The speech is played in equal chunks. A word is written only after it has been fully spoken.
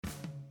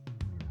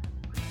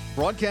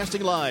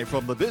Broadcasting live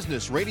from the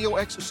Business Radio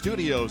X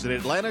studios in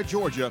Atlanta,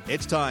 Georgia,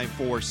 it's time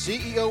for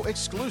CEO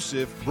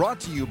Exclusive, brought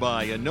to you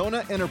by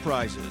Anona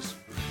Enterprises.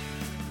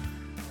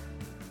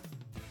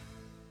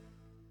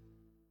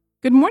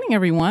 Good morning,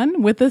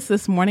 everyone. With us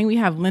this morning, we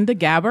have Linda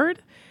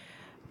Gabbard,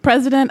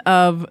 president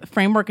of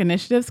Framework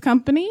Initiatives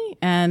Company,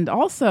 and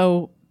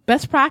also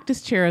best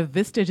practice chair of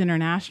Vistage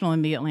International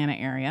in the Atlanta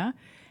area,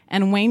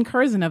 and Wayne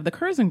Curzon of the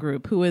Curzon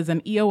Group, who is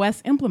an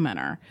EOS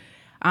implementer.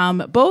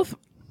 Both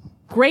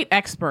great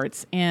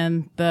experts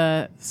in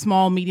the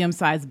small,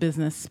 medium-sized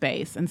business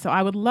space. And so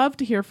I would love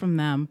to hear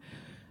from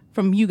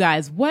you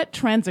guys. What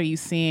trends are you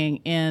seeing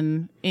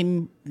in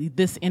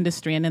this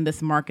industry and in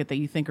this market that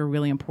you think are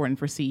really important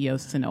for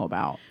CEOs to know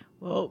about?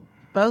 Well,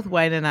 both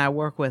Wayne and I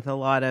work with a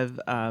lot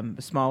of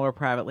smaller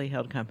privately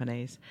held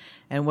companies.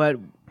 And what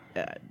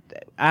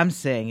I'm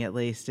seeing, at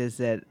least, is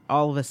that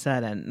all of a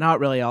sudden, not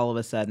really all of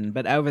a sudden,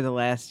 but over the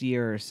last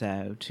year or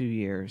so, 2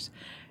 years,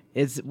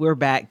 we're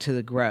back to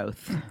the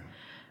growth.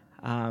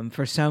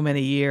 For so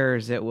many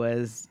years, it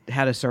was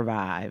how to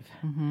survive.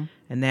 Mm-hmm.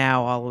 And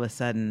now, all of a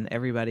sudden,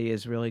 everybody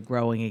is really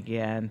growing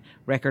again.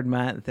 Record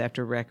month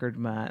after record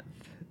month,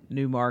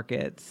 new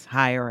markets,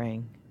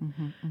 hiring,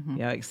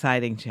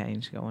 exciting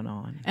change going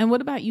on. And what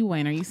about you,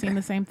 Wayne? Are you seeing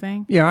the same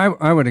thing? Yeah,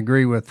 I would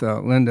agree with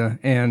Linda.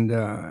 And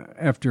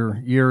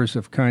after years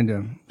of kind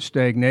of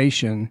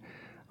stagnation,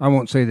 I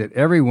won't say that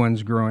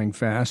everyone's growing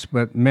fast,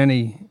 but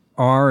many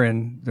are,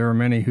 and there are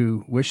many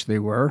who wish they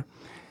were.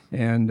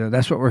 And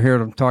that's what we're here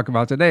to talk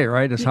about today,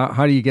 right? Is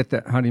how do you get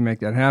that? How do you make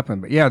that happen?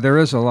 But yeah, there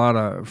is a lot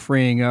of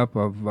freeing up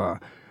of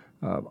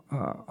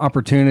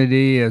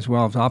opportunity as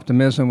well as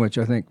optimism, which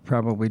I think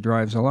probably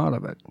drives a lot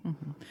of it.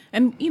 Mm-hmm.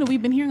 And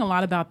we've been hearing a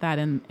lot about that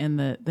in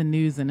the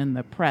news and in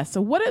the press. So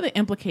what are the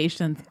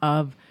implications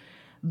of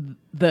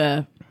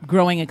the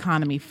growing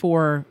economy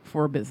for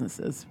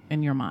businesses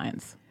in your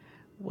minds?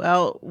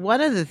 Well,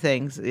 one of the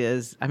things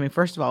is,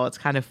 first of all, it's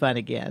kind of fun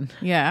again.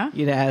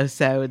 Yeah.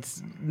 So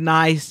it's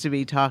nice to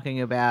be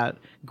talking about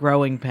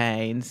growing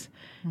pains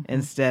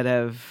instead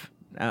of,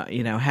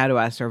 how do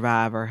I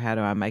survive or how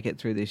do I make it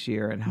through this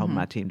year and hold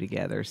my team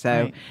together.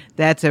 So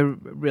that's a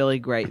really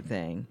great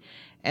thing.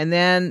 And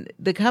then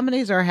the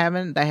companies they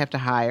have to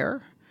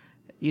hire.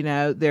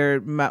 They're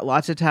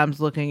lots of times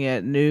looking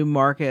at new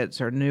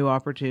markets or new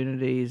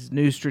opportunities,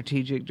 new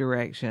strategic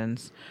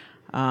directions.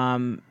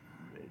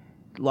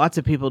 Lots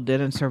of people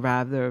didn't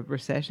survive the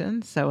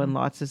recession, so in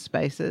lots of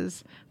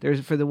spaces,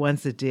 for the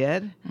ones that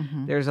did,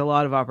 there's a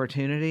lot of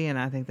opportunity, and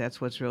I think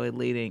that's what's really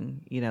leading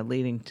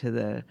to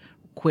the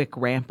quick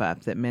ramp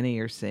up that many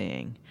are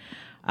seeing.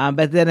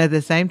 But then at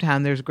the same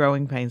time, there's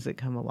growing pains that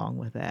come along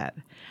with that.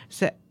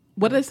 So,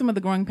 what are some of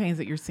the growing pains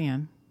that you're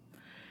seeing?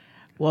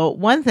 Well,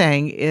 one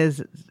thing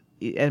is,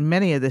 and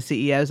many of the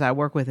CEOs I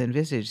work with in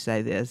Vistage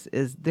say this,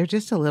 is they're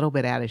just a little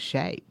bit out of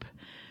shape.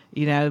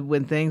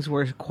 When things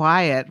were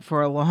quiet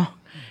for a long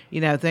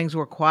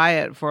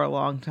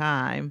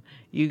time,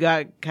 you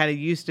got kind of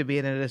used to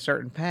being at a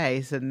certain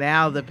pace, and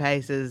now the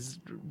pace is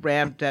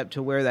ramped up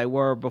to where they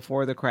were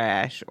before the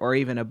crash, or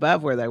even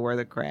above where they were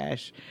the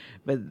crash.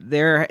 But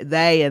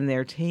they and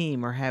their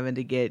team are having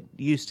to get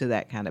used to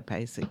that kind of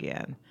pace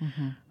again.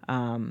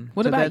 Mm-hmm.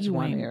 What about you,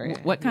 Wayne?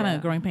 What kind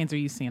of growing pains are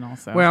you seeing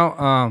also?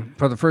 Well,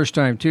 for the first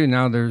time, too,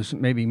 now there's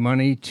maybe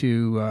money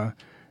to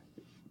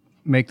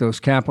make those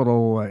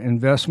capital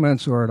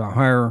investments or to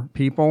hire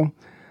people.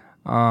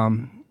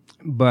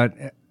 But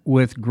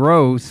with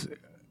growth,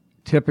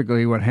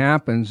 typically what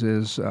happens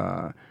is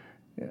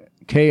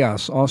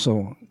chaos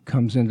also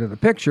comes into the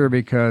picture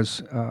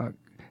because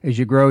as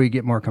you grow, you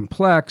get more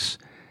complex.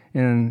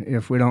 And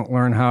if we don't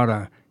learn how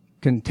to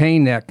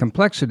contain that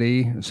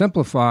complexity and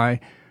simplify,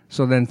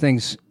 so then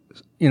things,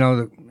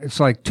 it's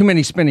like too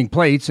many spinning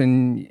plates,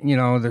 and,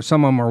 there's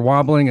some of them are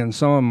wobbling and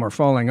some of them are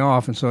falling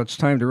off. And so it's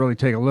time to really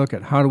take a look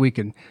at how do we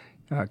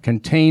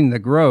contain the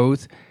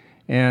growth.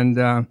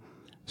 And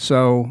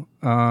so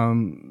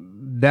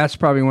that's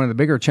probably one of the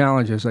bigger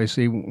challenges I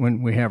see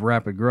when we have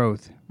rapid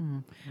growth. Mm-hmm.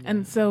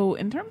 And so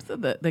in terms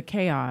of the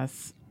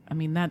chaos,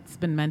 that's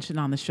been mentioned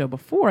on the show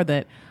before,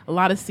 that a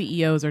lot of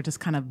CEOs are just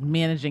kind of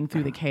managing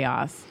through the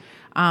chaos.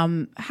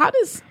 How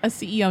does a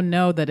CEO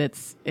know that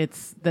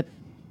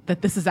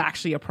that this is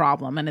actually a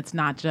problem and it's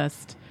not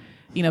just,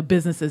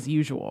 business as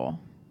usual?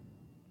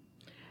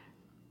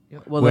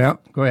 Well,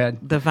 go ahead.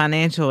 The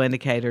financial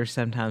indicators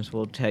sometimes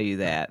will tell you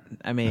that.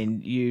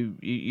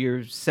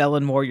 You're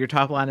selling more, your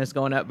top line is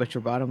going up, but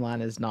your bottom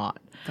line is not.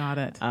 Got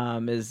it.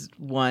 Is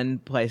one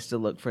place to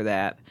look for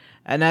that.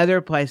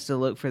 Another place to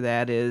look for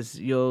that is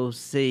you'll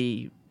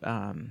see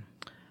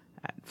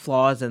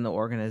flaws in the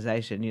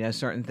organization.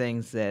 Certain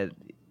things that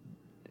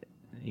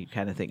you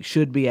kind of think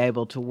should be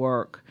able to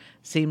work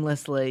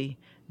seamlessly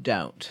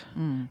don't.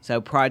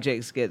 So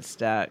projects get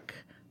stuck.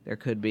 There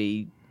could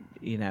be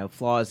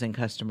flaws in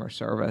customer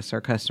service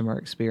or customer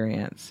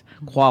experience,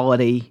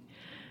 quality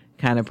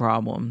kind of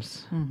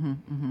problems. Mm-hmm,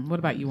 mm-hmm. What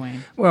about you,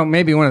 Wayne? Well,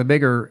 maybe one of the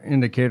bigger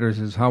indicators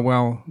is how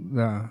well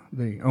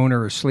the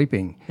owner is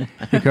sleeping,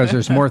 because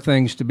there's more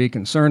things to be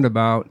concerned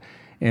about.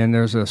 and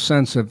there's a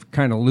sense of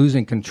kind of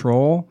losing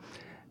control.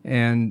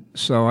 And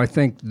so I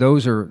think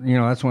those are,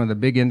 that's one of the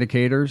big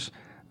indicators.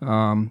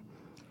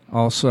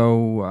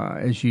 Also,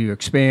 as you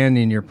expand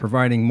and you're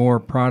providing more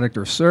product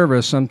or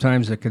service,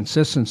 sometimes the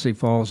consistency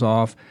falls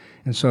off,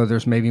 and so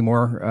there's maybe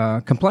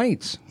more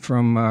complaints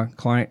from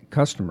client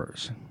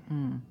customers.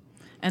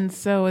 And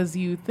so as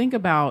you think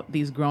about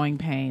these growing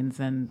pains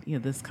and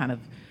this kind of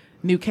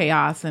new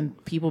chaos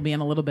and people being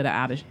a little bit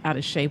out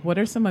of shape, what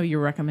are some of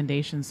your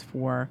recommendations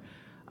for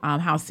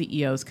how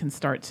CEOs can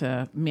start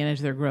to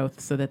manage their growth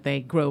so that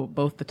they grow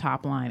both the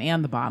top line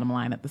and the bottom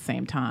line at the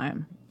same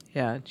time?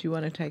 Yeah, do you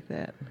want to take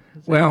that?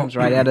 Well, comes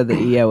right out of the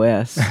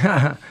EOS.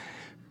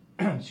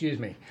 Excuse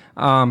me.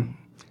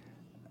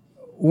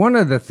 One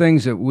of the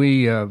things that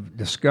we have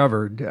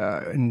discovered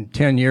in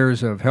 10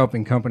 years of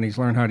helping companies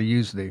learn how to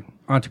use the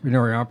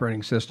entrepreneurial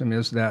operating system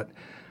is that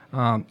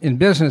in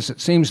business, it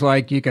seems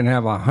like you can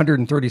have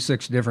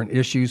 136 different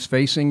issues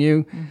facing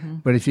you,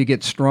 but if you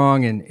get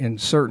strong in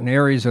certain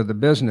areas of the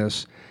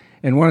business,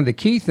 and one of the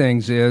key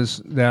things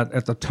is that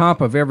at the top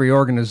of every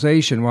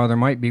organization, while there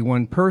might be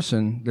one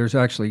person, there's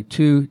actually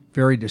two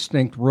very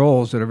distinct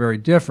roles that are very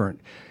different.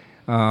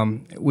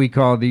 We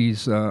call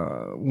these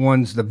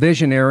ones the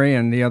visionary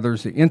and the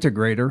others the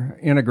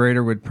integrator.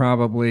 Integrator would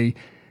probably,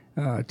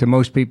 to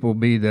most people,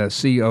 be the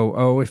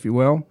COO, if you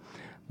will.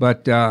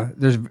 But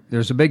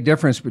there's a big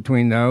difference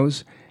between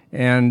those.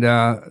 And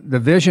the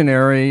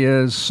visionary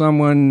is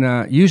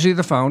someone, usually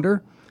the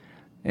founder,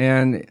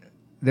 and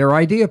they're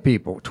idea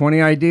people,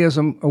 20 ideas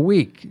a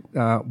week,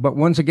 but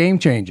one's a game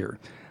changer.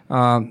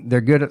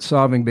 They're good at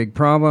solving big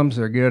problems.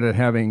 They're good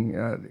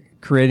at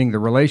creating the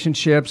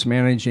relationships,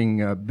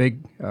 managing big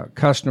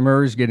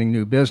customers, getting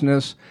new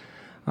business.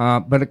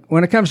 But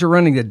when it comes to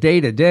running the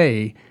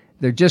day-to-day,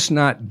 they're just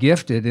not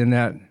gifted in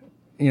that,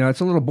 it's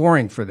a little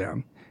boring for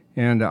them.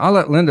 And I'll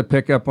let Linda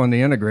pick up on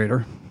the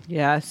integrator.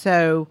 Yeah,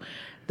 so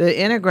the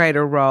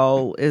integrator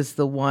role is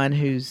the one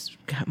who's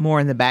more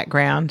in the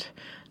background,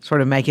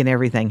 sort of making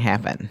everything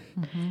happen.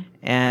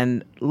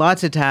 And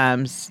lots of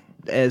times,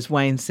 as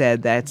Wayne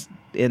said, that's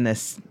in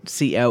this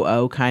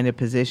COO kind of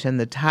position.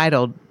 The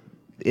title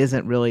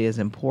isn't really as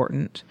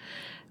important,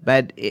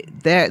 but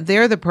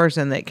they're the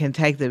person that can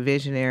take the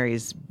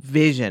visionary's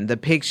vision, the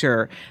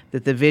picture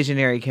that the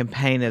visionary can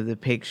paint of the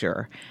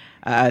picture,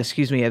 of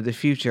the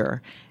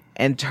future,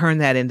 and turn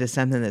that into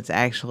something that's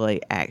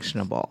actually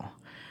actionable.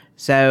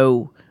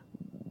 So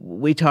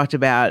we talked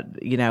about,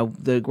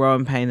 the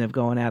growing pain of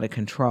going out of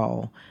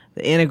control.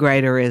 The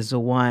integrator is the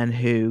one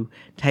who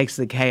takes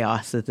the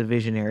chaos that the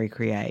visionary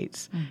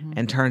creates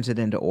and turns it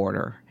into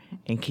order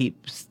and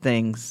keep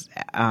things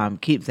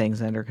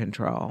under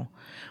control.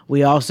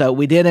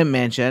 We didn't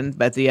mention,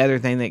 but the other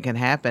thing that can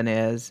happen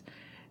is,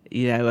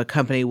 a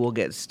company will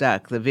get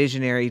stuck. The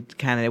visionary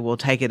kind of will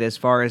take it as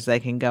far as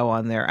they can go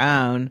on their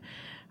own.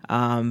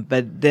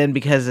 But then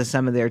because of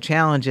some of their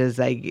challenges,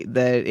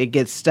 it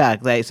gets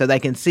stuck. So they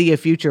can see a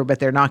future, but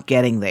they're not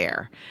getting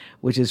there,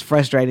 which is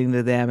frustrating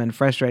to them and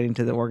frustrating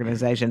to the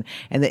organization.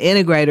 And the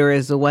integrator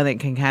is the one that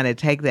can kind of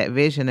take that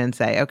vision and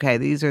say, okay,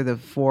 these are the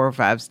 4 or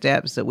 5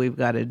 steps that we've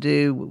got to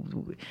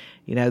do.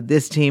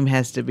 This team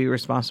has to be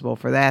responsible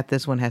for that.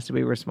 This one has to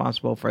be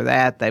responsible for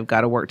that. They've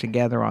got to work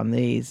together on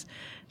these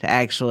to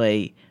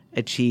actually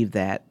achieve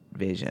that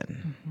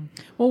vision.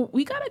 Well,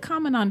 we got a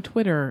comment on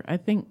Twitter, I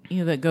think,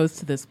 that goes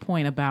to this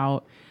point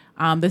about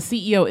the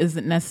CEO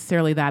isn't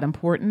necessarily that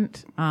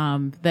important,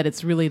 that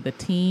it's really the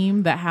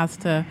team that has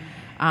to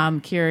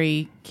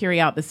carry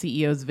out the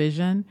CEO's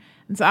vision.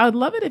 And so I would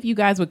love it if you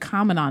guys would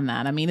comment on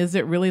that. I mean, is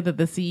it really that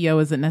the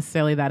CEO isn't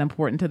necessarily that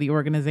important to the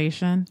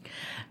organization?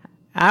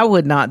 I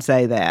would not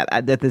say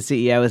that the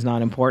CEO is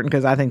not important,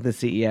 because I think the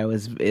CEO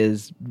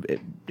is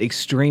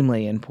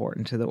extremely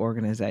important to the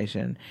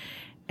organization.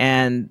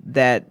 And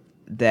that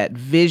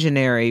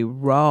visionary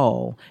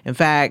role, in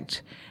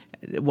fact,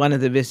 one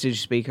of the Vistage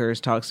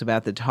speakers talks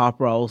about the top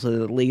roles of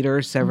the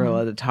leaders, several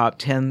of the top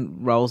 10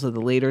 roles of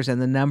the leaders,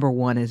 and the number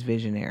one is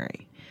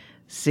visionary.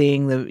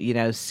 Seeing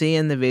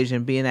the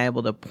vision, being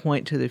able to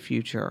point to the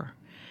future,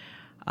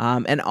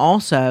 and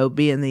also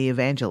being the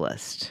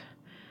evangelist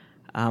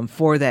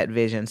for that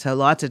vision. So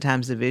lots of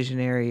times the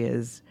visionary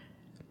is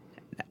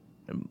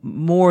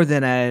more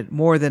than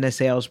a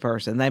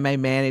salesperson. They may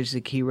manage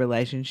the key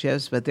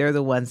relationships, but they're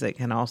the ones that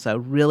can also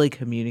really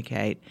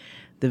communicate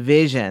the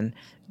vision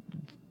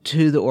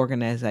to the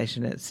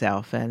organization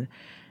itself. And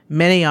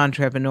many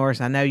entrepreneurs,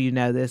 I know you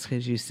know this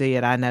because you see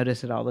it, I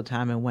notice it all the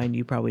time, and Wayne,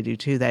 you probably do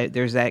too,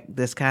 there's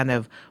this kind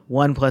of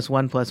 1 +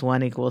 1 +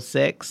 1 =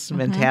 6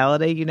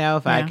 mentality.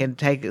 If I can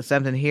take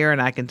something here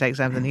and I can take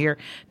something here,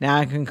 now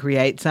I can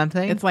create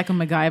something. It's like a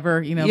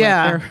MacGyver,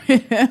 Yeah.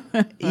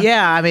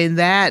 Yeah, I mean,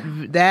 that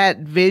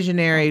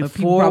visionary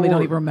people probably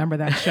don't even remember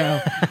that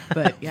show,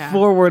 but yeah.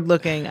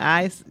 Forward-looking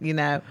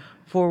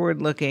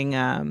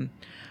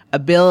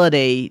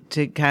ability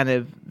to kind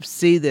of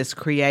see this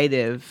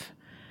creative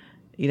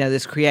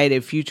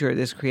future,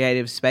 this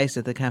creative space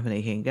that the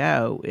company can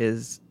go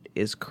is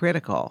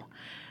critical.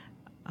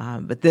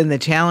 But then the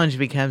challenge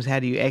becomes, how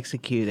do you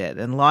execute it?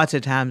 And lots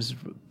of times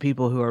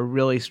people who are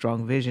really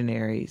strong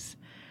visionaries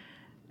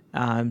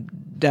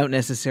don't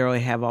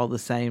necessarily have all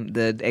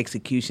the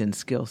execution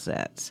skill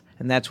sets.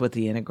 And that's what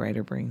the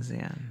integrator brings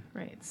in.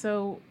 Right.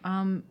 So,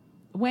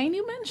 Wayne,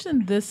 you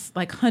mentioned this,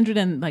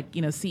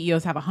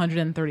 CEOs have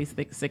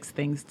 136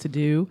 things to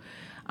do.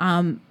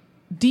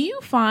 Do you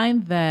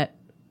find that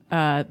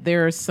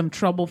there's some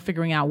trouble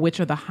figuring out which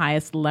are the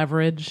highest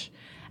leverage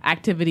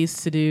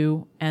activities to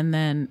do? And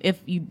then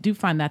if you do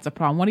find that's a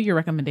problem, what are your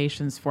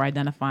recommendations for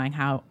identifying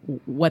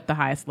what the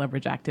highest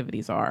leverage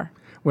activities are?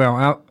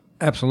 Well,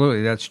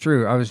 absolutely, that's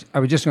true. I was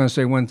just going to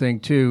say one thing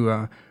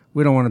too.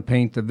 We don't want to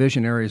paint the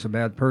visionary as a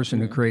bad person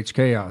who creates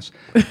chaos.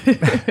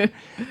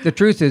 The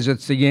truth is,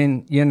 it's the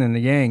yin and the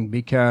yang,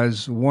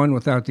 because one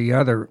without the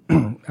other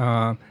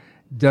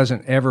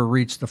doesn't ever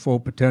reach the full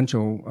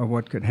potential of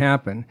what could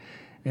happen.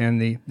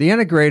 And the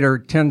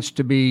integrator tends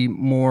to be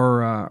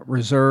more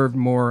reserved,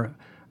 more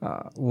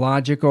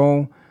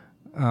logical,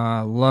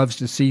 loves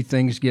to see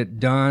things get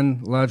done,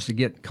 loves to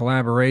get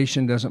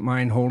collaboration, doesn't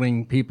mind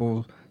holding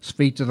people's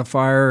feet to the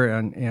fire.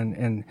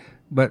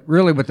 But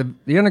really what the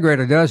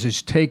integrator does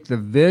is take the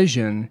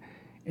vision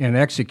and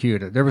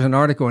execute it. There was an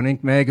article in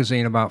Inc.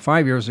 magazine about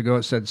 5 years ago.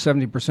 It said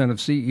 70%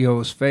 of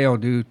CEOs fail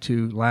due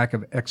to lack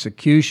of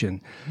execution.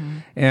 Mm-hmm.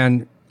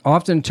 And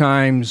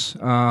oftentimes,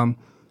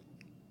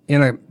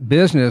 in a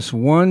business,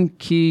 one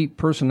key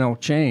personnel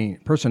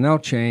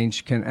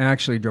change can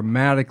actually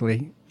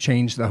dramatically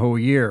change the whole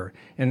year.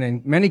 And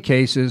in many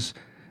cases,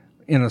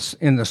 in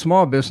the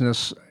small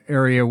business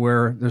area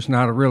where there's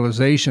not a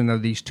realization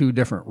of these two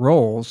different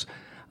roles,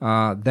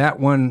 that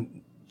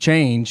one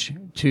change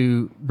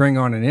to bring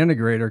on an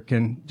integrator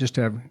can just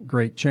have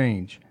great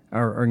change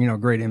or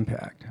great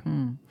impact.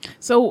 Mm.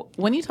 So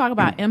when you talk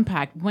about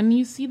impact, when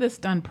you see this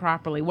done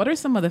properly, what are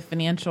some of the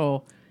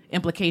financial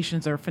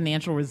implications or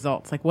financial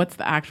results? Like, what's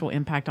the actual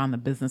impact on the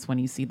business when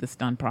you see this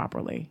done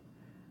properly?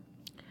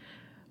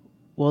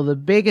 Well, the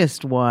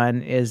biggest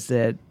one is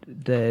that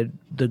the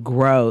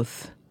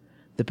growth,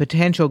 the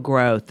potential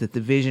growth that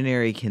the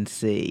visionary can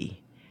see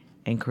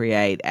and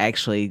create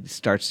actually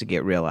starts to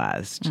get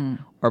realized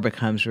or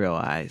becomes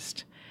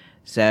realized.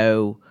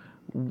 So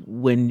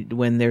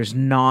when there's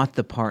not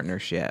the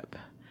partnership,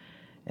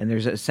 and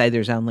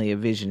there's only a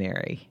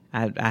visionary,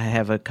 I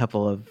have a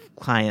couple of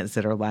clients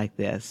that are like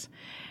this.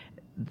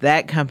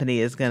 That company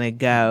is going to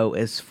go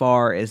as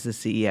far as the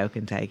CEO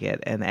can take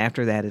it, and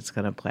after that, it's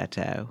going to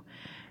plateau.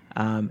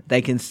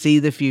 They can see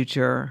the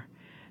future,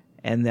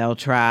 and they'll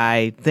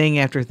try thing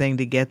after thing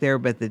to get there,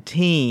 but the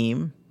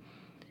team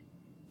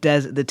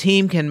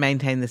can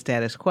maintain the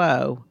status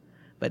quo,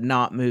 but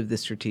not move the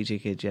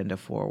strategic agenda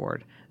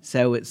forward.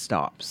 So it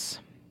stops.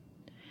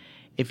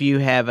 If you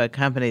have a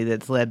company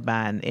that's led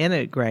by an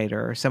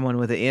integrator, someone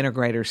with the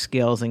integrator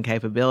skills and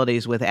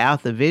capabilities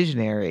without the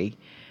visionary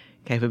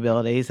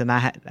capabilities, and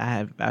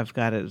I've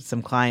got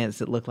some clients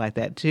that look like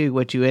that too,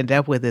 what you end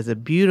up with is a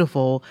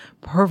beautiful,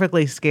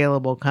 perfectly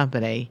scalable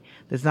company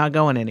that's not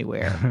going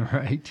anywhere.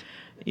 Right.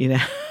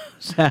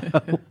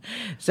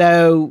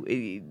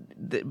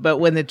 But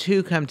when the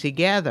two come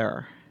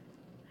together,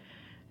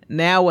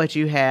 now what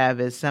you have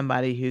is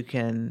somebody who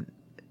can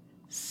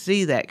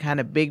see that kind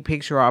of big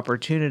picture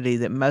opportunity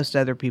that most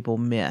other people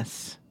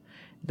miss.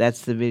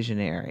 That's the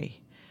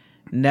visionary.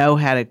 Know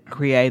how to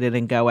create it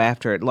and go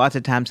after it. Lots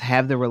of times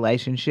have the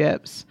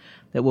relationships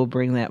that will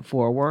bring that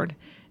forward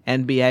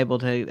and be able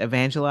to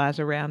evangelize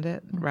around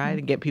it, right?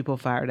 And get people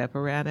fired up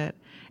around it.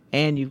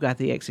 And you've got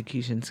the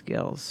execution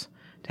skills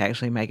to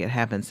actually make it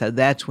happen. So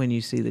that's when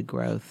you see the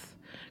growth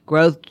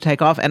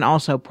take off, and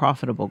also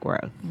profitable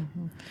growth.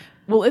 Mm-hmm.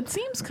 Well, it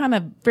seems kind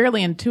of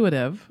fairly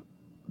intuitive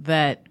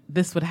that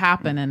this would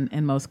happen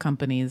in most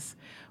companies.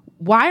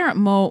 Why aren't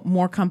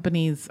more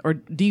companies, or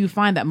do you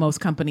find that most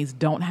companies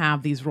don't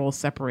have these roles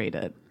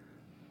separated?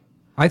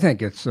 I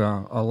think it's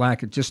a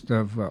lack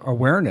of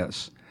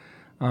awareness.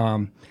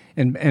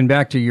 And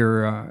back to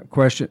your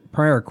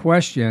prior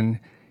question,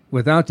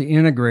 without the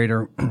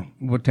integrator,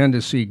 we'll tend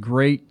to see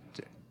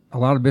a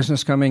lot of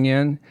business coming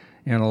in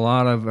and a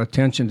lot of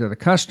attention to the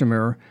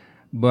customer,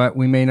 but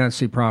we may not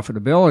see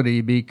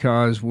profitability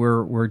because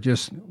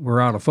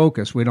we're out of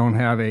focus. We don't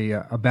have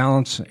a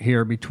balance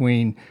here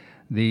between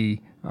the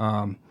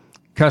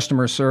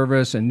customer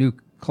service and new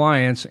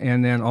clients,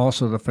 and then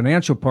also the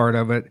financial part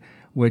of it,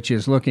 which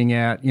is looking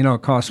at,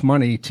 it costs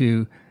money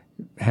to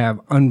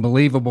have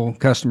unbelievable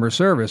customer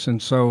service.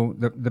 And so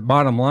the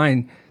bottom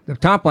line, the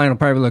top line will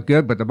probably look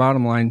good, but the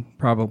bottom line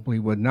probably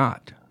would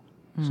not.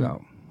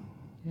 So.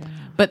 Yeah.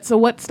 But so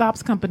what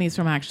stops companies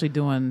from actually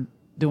doing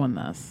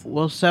this?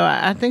 Well, so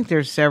I think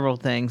there's several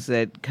things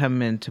that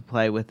come into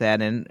play with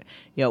that. And,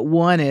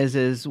 one is,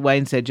 as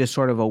Wayne said, just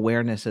sort of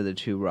awareness of the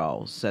two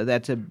roles. So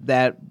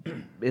that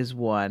is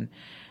one.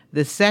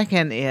 The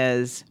second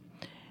is,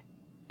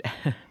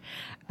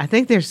 I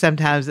think there's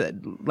sometimes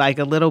like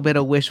a little bit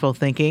of wishful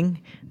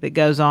thinking that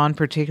goes on,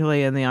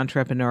 particularly in the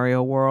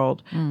entrepreneurial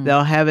world.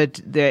 They'll have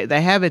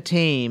they have a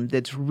team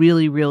that's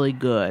really, really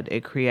good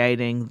at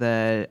creating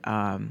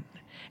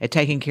at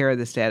taking care of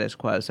the status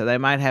quo. So they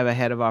might have a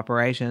head of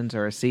operations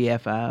or a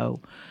CFO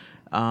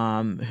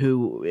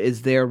who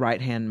is their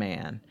right-hand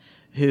man,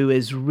 who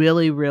is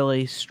really,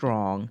 really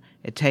strong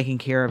at taking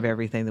care of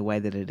everything the way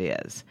that it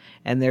is.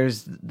 And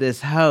there's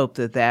this hope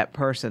that that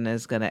person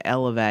is going to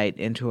elevate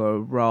into a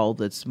role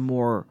that's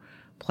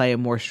play a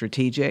more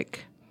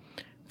strategic,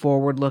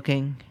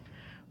 forward-looking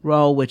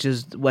role, which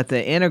is what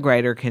the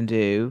integrator can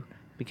do,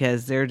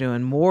 because they're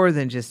doing more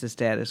than just the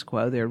status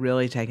quo. They're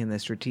really taking the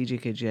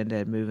strategic agenda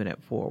and moving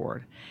it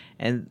forward.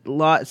 And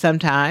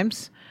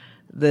sometimes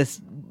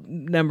this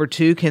number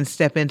two can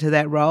step into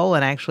that role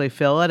and actually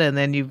fill it, and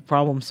then you've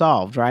problem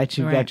solved, right?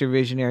 You've got your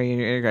visionary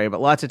and your integrator, but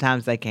lots of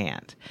times they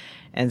can't.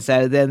 And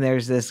so then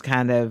there's this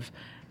kind of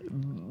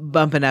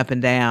bumping up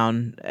and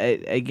down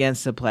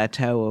against the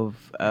plateau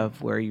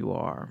of where you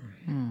are.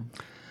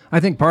 I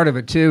think part of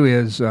it too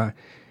is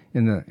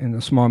in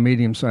the small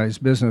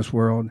medium-sized business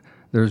world,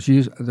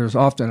 there's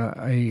often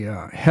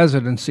a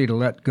hesitancy to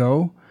let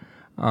go.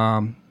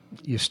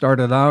 You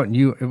started out and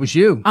it was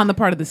you on the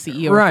part of the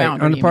CEO, right?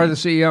 Founder, On the part of the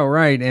CEO,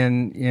 right?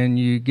 And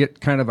you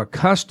get kind of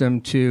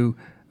accustomed to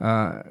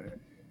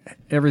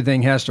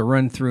everything has to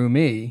run through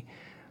me.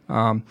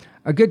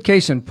 A good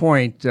case in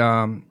point.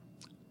 I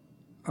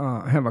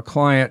have a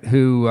client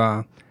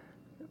who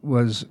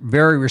was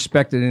very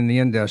respected in the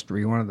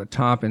industry, one of the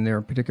top in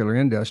their particular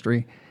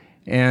industry,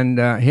 and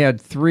he had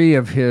three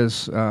of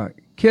his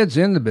kids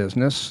in the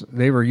business.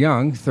 They were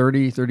young,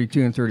 30,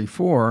 32, and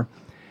 34,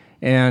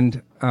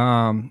 and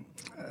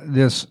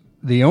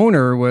the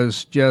owner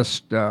was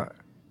just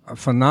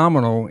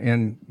phenomenal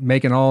in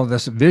making all of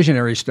this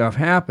visionary stuff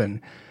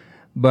happen,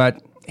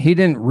 but he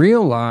didn't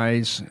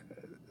realize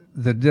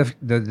the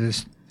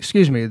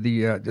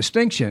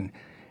distinction.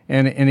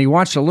 And he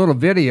watched a little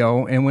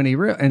video, and when he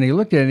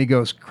looked at it, he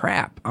goes,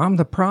 "Crap, I'm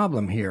the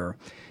problem here."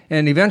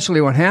 And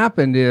eventually, what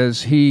happened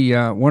is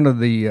one of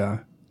the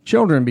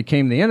children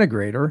became the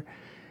integrator.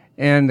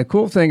 And the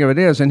cool thing of it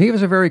is, and he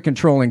was a very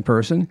controlling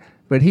person,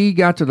 but he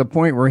got to the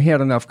point where he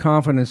had enough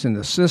confidence in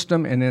the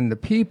system and in the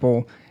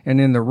people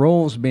and in the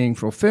roles being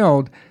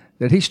fulfilled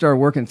that he started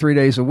working 3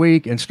 days a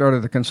week and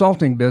started the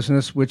consulting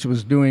business, which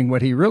was doing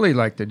what he really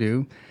liked to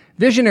do.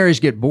 Visionaries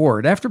get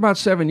bored. After about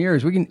 7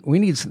 years,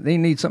 they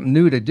need something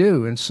new to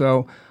do. And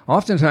so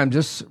oftentimes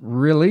this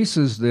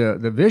releases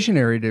the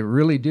visionary to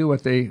really do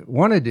what they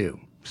want to do.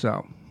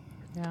 So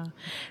yeah.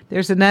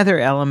 There's another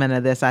element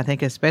of this, I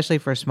think, especially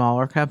for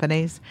smaller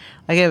companies.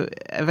 Like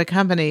if a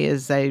company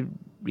is, say,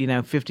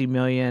 50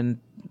 million,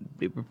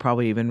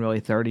 probably even really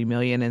 30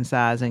 million in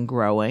size and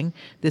growing,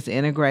 this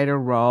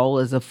integrator role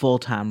is a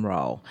full-time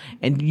role.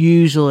 And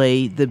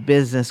usually the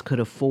business could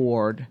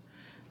afford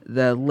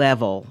the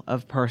level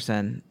of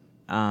person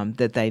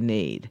that they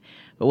need.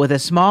 But with a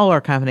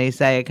smaller company,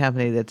 say a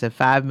company that's a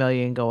 5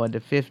 million going to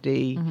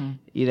 50,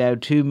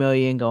 2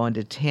 million going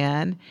to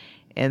 10,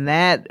 and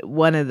that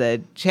one of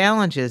the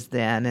challenges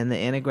then in the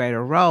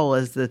integrator role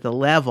is that the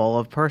level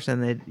of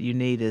person that you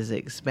need is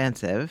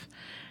expensive,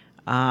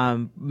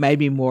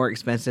 maybe more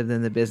expensive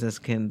than the business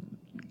can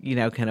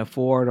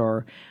afford,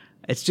 or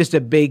it's just a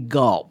big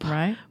gulp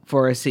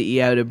for a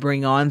CEO to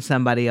bring on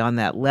somebody on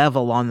that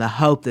level on the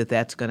hope that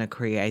that's going to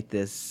create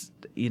this,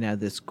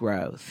 this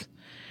growth.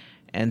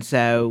 And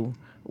so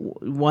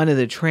one of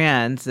the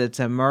trends that's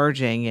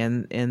emerging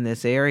in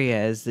this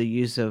area is the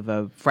use of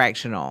a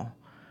fractional,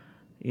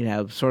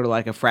 sort of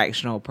like a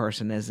fractional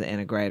person as the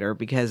integrator,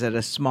 because at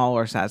a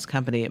smaller size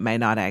company, it may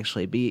not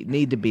actually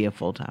need to be a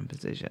full-time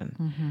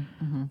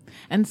position.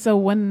 And so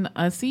when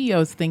a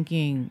CEO is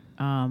thinking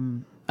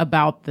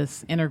about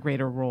this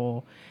integrator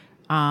role,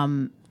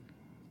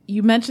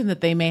 you mentioned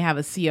that they may have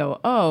a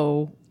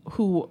COO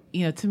who,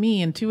 to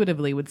me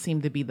intuitively would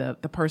seem to be the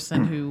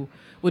person who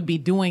would be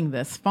doing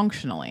this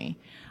functionally.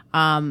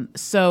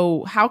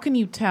 So how can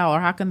you tell, or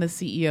how can the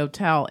CEO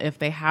tell if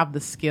they have the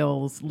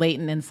skills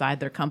latent inside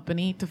their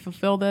company to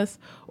fulfill this,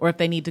 or if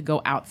they need to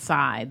go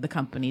outside the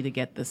company to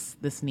get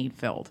this need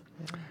filled?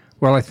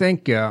 Well, I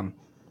think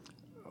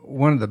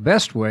one of the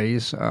best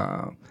ways,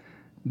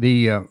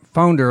 the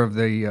founder of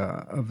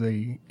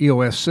the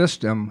EOS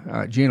system,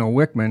 Gino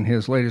Wickman,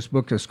 his latest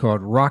book is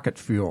called Rocket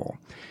Fuel.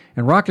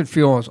 And Rocket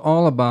Fuel is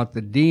all about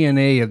the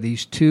DNA of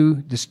these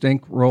two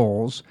distinct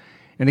roles.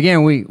 And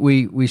again,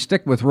 we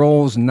stick with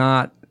roles,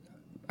 not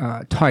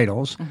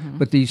titles,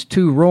 but these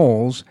two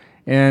roles.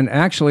 And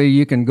actually,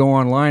 you can go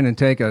online and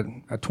take a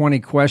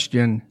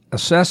 20-question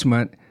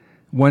assessment,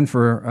 one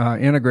for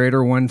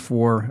integrator, one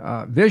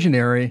for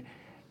visionary,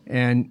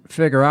 and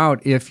figure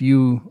out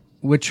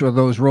which of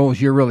those roles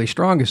you're really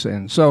strongest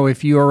in. So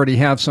if you already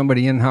have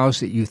somebody in-house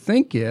that you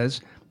think is,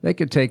 they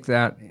could take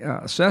that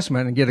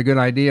assessment and get a good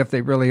idea if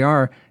they really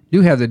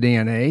do have the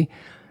DNA.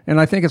 And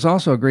I think it's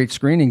also a great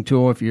screening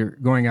tool if you're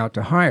going out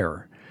to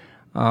hire.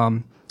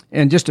 And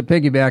just to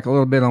piggyback a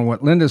little bit on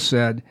what Linda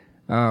said,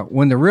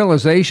 when the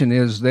realization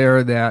is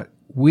there that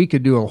we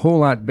could do a whole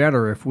lot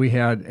better if we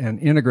had an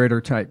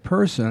integrator-type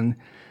person,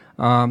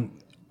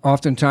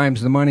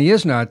 oftentimes the money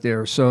is not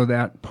there. So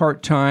that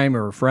part-time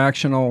or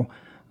fractional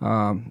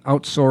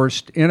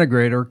outsourced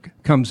integrator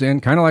comes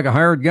in, kind of like a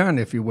hired gun,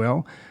 if you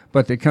will,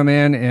 but they come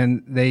in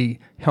and they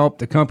help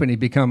the company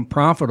become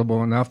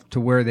profitable enough to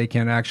where they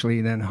can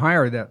actually then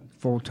hire that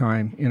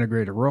full-time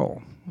integrator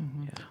role.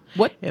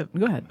 What?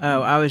 Go ahead.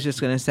 Oh, I was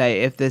just going to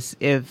say, if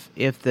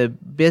the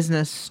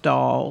business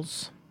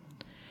stalls,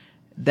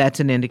 that's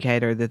an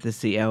indicator that the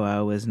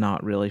COO is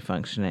not really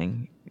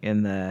functioning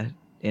in the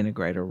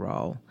integrator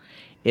role.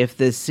 If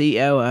the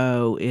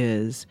COO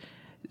is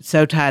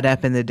so tied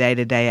up in the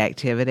day-to-day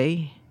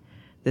activity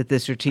that the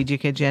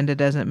strategic agenda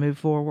doesn't move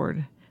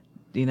forward,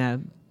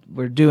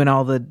 we're doing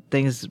all the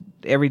things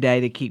every day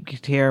to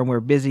keep here, and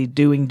we're busy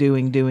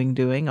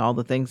doing all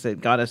the things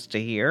that got us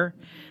to here,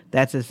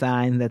 that's a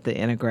sign that the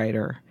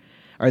integrator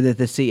or that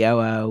the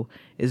COO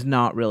is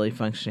not really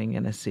functioning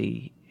in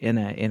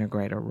an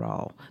integrator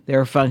role.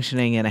 They're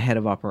functioning in a head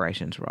of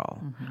operations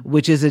role,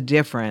 which is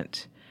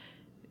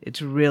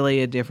it's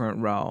really a different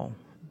role,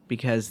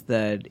 because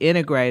the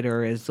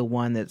integrator is the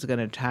one that's going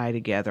to tie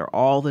together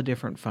all the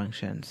different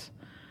functions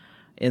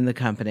in the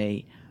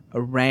company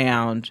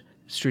around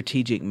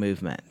strategic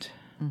movement.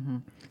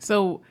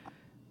 So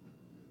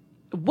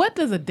what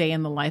does a day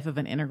in the life of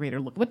an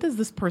integrator look? What does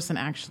this person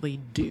actually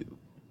do?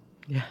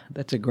 Yeah,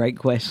 that's a great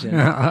question.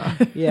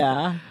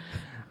 Yeah.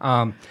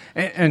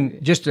 And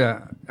just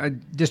I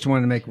just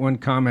wanted to make one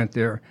comment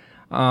there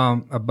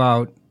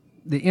about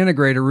the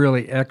integrator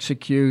really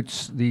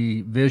executes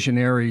the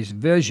visionary's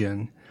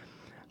vision,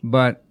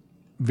 but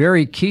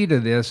very key to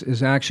this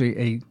is actually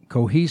a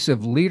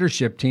cohesive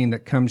leadership team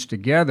that comes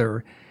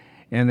together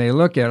and they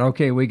look at,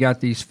 okay, we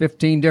got these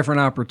 15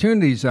 different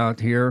opportunities out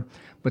here,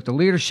 but the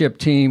leadership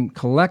team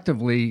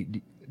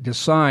collectively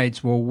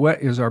decides, well,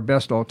 what is our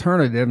best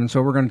alternative? And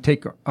so we're going to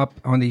take up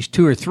on these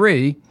 2 or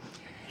 3,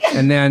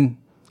 and then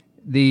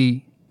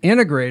the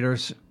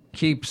integrators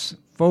keeps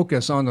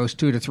focus on those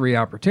 2 to 3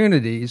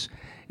 opportunities.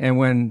 And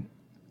when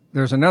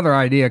there's another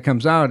idea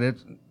comes out,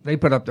 they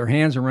put up their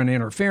hands and run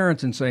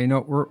interference and say,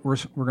 no,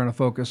 we're going to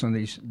focus on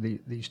these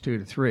 2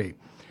 to 3.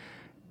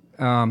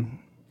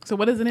 So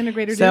what does an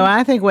integrator do? So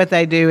I think what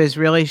they do is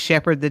really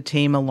shepherd the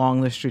team along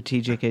the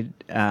strategic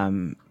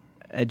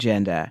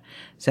agenda.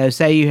 So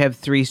say you have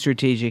 3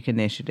 strategic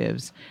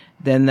initiatives,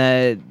 then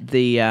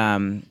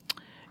the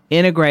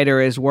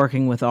integrator is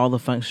working with all the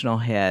functional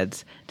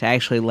heads to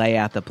actually lay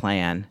out the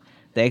plan,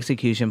 the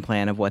execution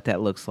plan of what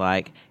that looks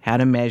like, how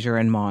to measure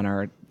and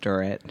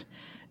monitor it,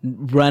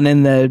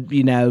 running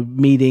the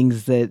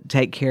meetings that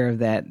take care of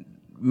that,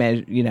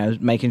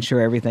 making sure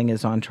everything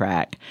is on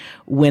track.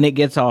 When it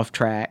gets off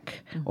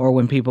track, or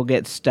when people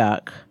get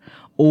stuck,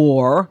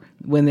 or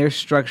when there's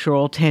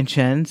structural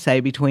tension, say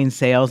between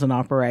sales and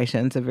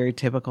operations, a very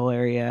typical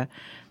area,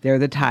 they're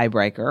the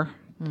tiebreaker,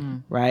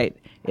 right?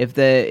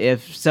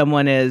 If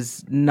someone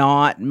is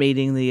not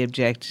meeting the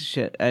objectives,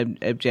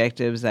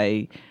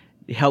 they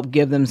help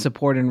give them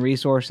support and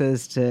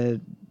resources to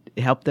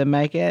help them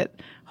make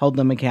it, hold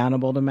them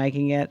accountable to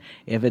making it.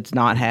 If it's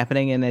not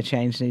happening and a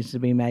change needs to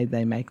be made,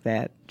 they make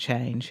that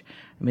change.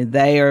 I mean,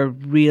 they are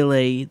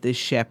really the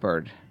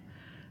shepherd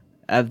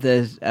of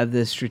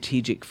the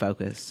strategic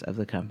focus of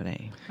the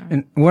company.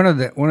 And one of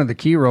the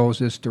key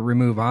roles is to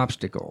remove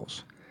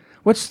obstacles.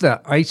 What's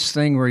the ice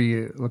thing where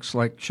you looks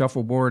like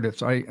shuffleboard?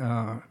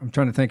 I'm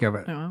trying to think of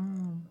it.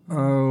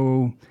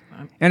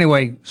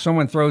 Anyway,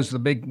 someone throws the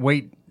big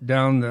weight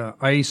down the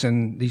ice,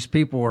 and these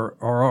people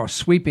are all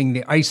sweeping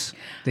the ice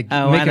to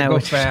make it go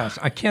fast.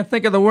 I can't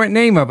think of the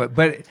name of it,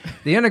 but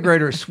the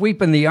integrator is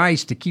sweeping the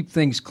ice to keep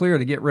things clear,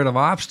 to get rid of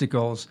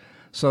obstacles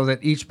so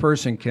that each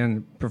person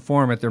can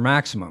perform at their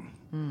maximum.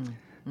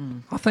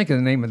 I'll think of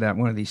the name of that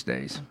one of these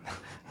days.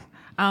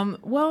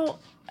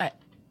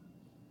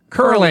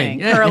 Curling.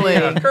 Yeah,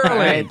 curling.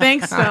 Right.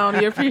 Thanks, Stone.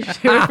 We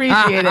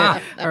appreciate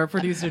it. Our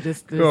producer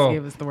just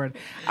gave us the word.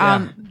 Go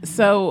ahead.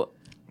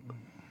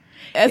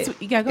 It's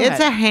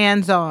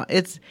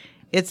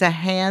a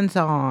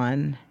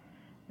hands-on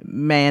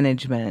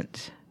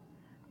management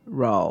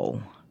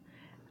role,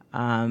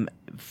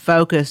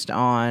 focused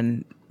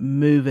on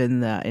moving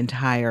the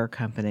entire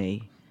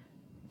company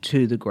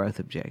to the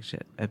growth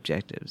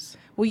objectives.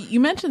 Well,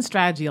 you mentioned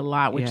strategy a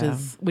lot, which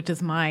is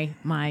my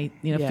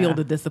field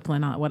of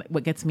discipline.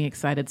 What gets me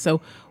excited. So,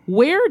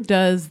 where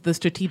does the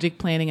strategic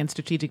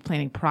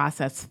planning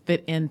process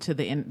fit into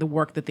the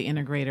work that the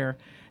integrator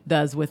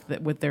does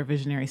with their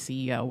visionary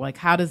CEO? Like,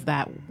 how does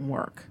that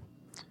work?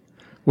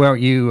 Well,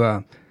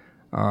 because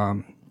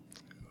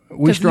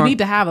you need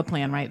to have a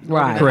plan, right?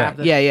 Right. Correct.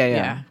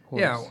 Yeah.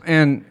 Yeah,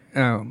 and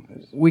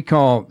we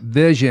call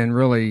vision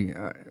really.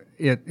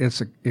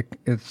 It's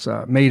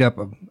made up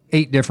of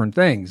 8 different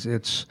things.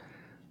 It's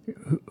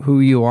who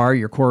you are,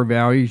 your core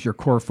values, your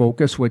core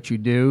focus, what you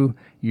do,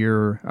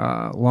 your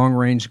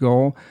long-range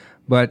goal.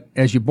 But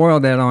as you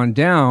boil that on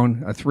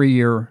down, a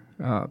 3-year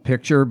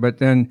picture. But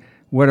then,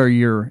 what are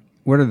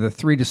the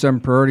 3 to 7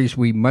 priorities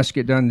we must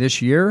get done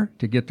this year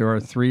to get to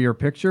our 3-year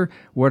picture?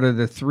 What are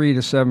the 3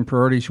 to 7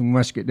 priorities we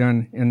must get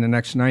done in the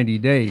next 90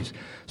 days?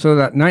 So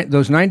that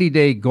those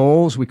 90-day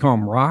goals, we call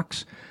them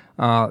rocks.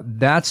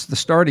 That's the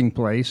starting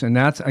place, and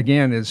that's,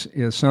 again, is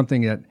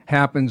something that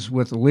happens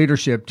with the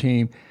leadership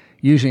team,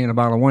 usually in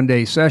about a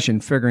one-day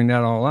session, figuring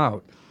that all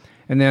out.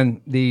 And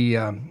then the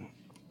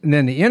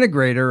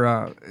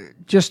integrator,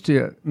 just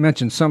to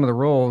mention some of the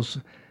roles,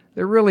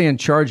 they're really in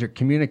charge of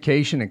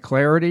communication and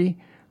clarity,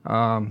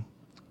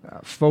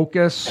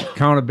 focus,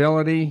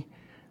 accountability,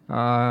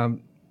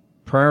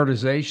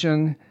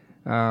 prioritization.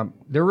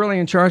 They're really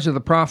in charge of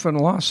the profit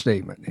and loss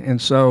statement. And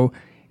so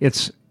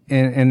it's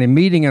and the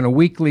meeting on a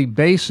weekly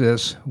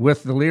basis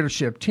with the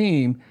leadership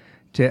team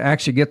to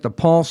actually get the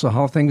pulse of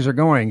how things are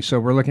going. So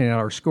we're looking at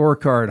our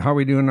scorecard, how are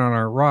we doing on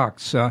our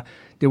rocks?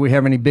 Did we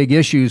have any big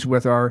issues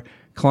with our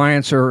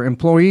clients or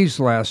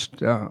employees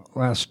last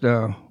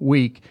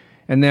week?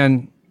 And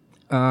then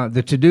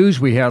the to-dos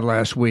we had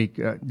last week,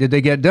 did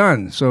they get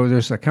done? So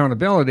there's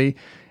accountability.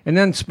 And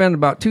then spend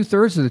about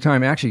 2/3 of the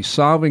time actually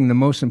solving the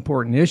most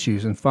important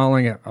issues and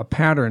following a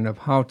pattern of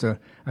how to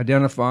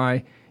identify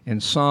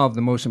and solve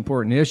the most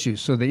important issues.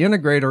 So the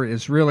integrator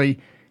is really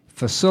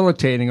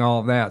facilitating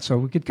all of that. So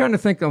we could kind of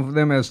think of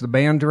them as the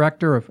band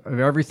director of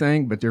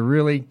everything, but they're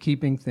really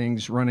keeping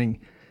things running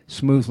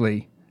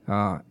smoothly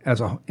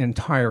as an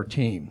entire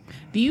team.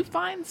 Do you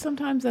find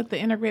sometimes that the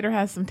integrator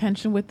has some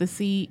tension with the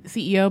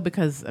CEO?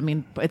 Because, I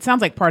mean, it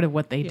sounds like part of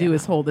what they do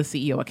is hold the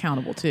CEO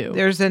accountable, too.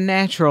 There's a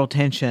natural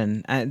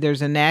tension.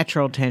 There's a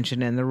natural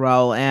tension in the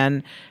role.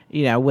 And,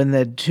 you know, when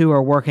the two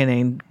are working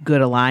in good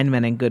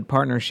alignment and good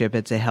partnership,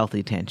 it's a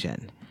healthy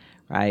tension,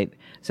 right?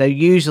 So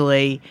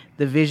usually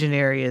the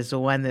visionary is the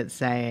one that's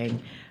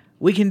saying,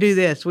 we can do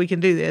this, we can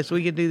do this,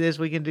 we can do this,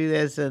 we can do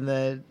this, and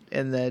the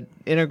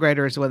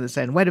integrator is the one that's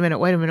saying, wait a minute.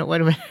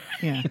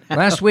 Yeah.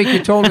 Last week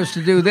you told us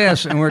to do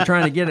this, and we're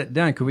trying to get it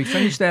done. Could we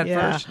finish that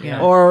first?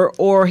 Yeah.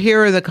 Or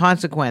here are the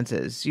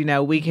consequences. You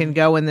know, we can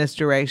go in this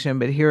direction,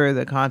 but here are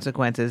the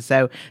consequences.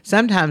 So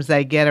sometimes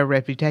they get a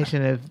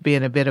reputation of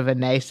being a bit of a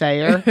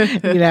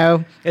naysayer, you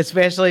know,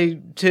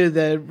 especially to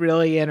the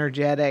really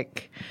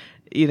energetic,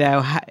 you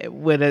know,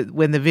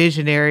 when the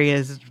visionary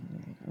is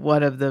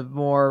one of the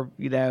more,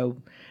 you know,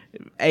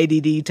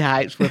 ADD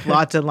types with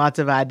lots and lots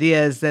of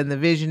ideas, then the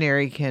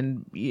visionary the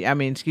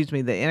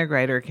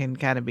integrator can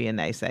kind of be a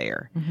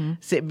naysayer,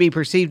 be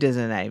perceived as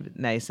a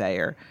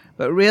naysayer.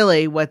 But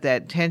really what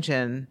that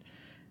tension,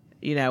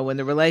 you know, when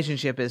the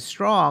relationship is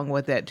strong,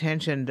 what that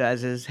tension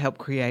does is help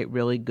create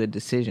really good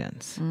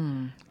decisions,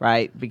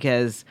 right?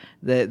 Because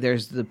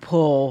there's the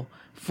pull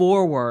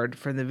forward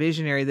from the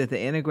visionary that the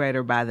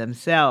integrator by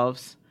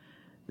themselves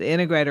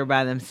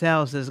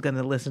is going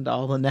to listen to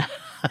all the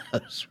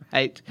no's,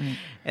 right?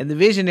 And the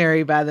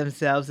visionary by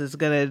themselves is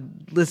going to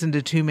listen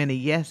to too many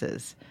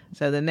yeses.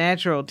 So the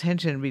natural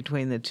tension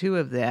between the two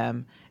of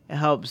them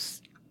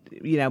helps,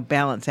 you know,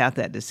 balance out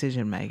that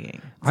decision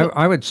making.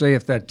 I would say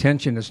if that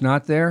tension is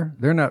not there,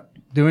 they're not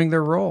doing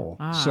their role.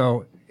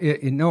 So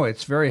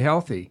it's very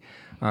healthy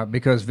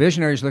because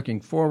visionaries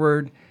looking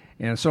forward,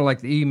 and sort of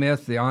like the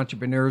E-Myth, the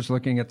entrepreneurs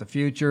looking at the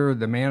future,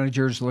 the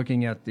managers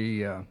looking at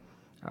the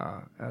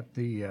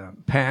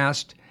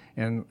past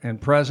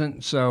and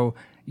present. So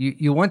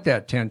you want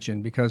that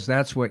tension because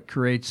that's what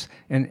creates.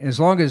 And as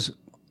long as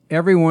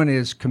everyone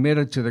is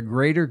committed to the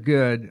greater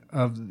good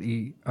of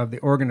the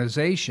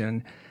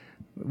organization,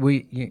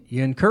 you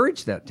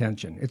encourage that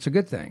tension. It's a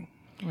good thing.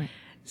 Right.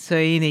 So,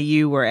 Ina,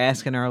 you were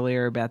asking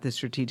earlier about the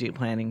strategic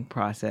planning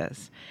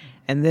process,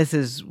 and this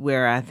is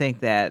where I think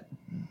that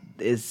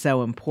is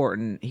so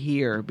important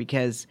here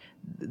because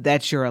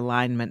that's your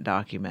alignment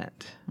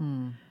document.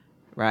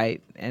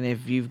 Right? And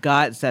if you've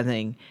got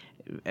something,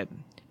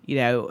 you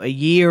know, a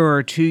year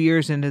or 2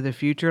 years into the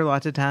future,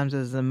 lots of times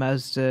as the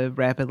most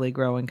rapidly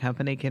growing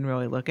company can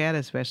really look at,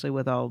 especially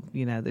with all,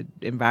 you know, the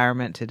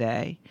environment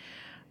today.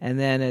 And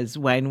then as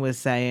Wayne was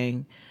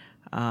saying,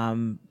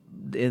 in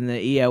the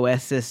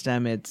EOS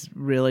system, it's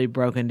really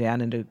broken down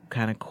into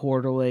kind of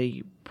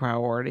quarterly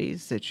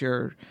priorities that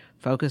you're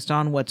focused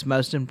on, what's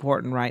most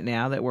important right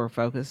now that we're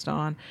focused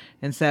on.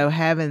 And so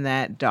having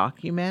that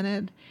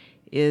documented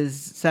is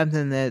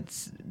something that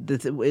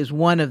is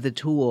one of the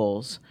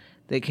tools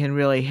that can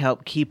really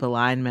help keep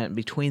alignment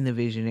between the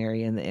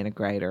visionary and the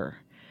integrator.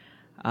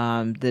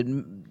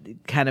 That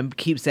kind of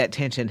keeps that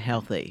tension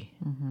healthy.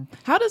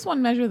 How does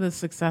one measure the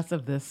success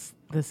of this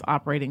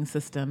operating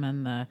system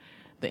and the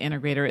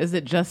integrator? Is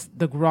it just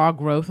the raw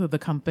growth of the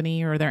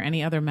company, or are there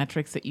any other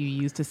metrics that you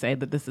use to say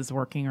that this is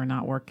working or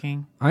not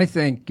working? I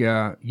think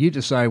you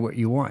decide what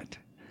you want.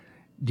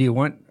 Do you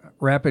want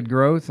rapid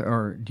growth,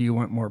 or do you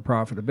want more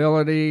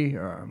profitability,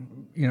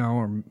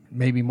 or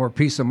maybe more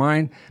peace of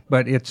mind?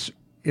 But it's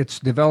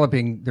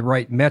developing the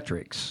right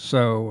metrics.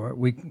 So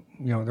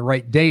the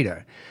right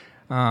data.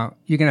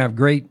 You can have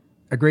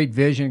a great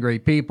vision,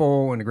 great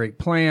people, and a great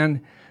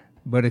plan,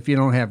 but if you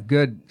don't have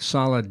good,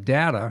 solid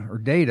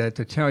data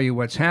to tell you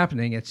what's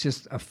happening, it's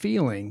just a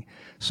feeling.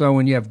 So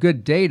when you have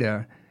good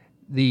data,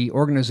 the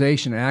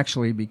organization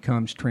actually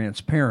becomes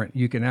transparent.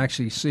 You can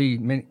actually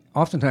see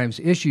oftentimes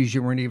issues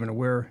you weren't even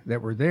aware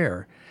that were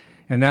there.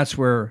 And that's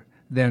where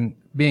then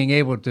being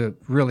able to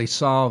really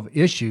solve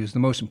issues, the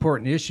most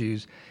important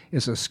issues,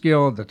 is a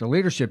skill that the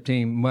leadership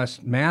team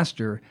must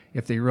master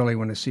if they really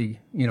want to see,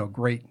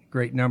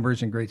 great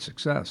numbers and great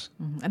success.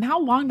 Mm-hmm. And how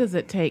long does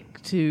it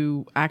take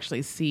to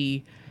actually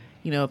see,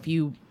 if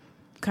you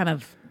kind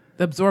of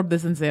absorb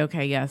this and say,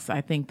 okay, yes,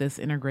 I think this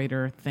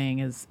integrator thing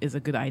is a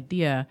good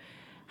idea.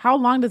 How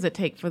long does it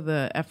take for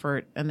the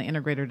effort and the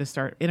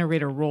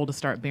integrator role to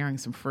start bearing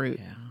some fruit?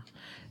 Yeah.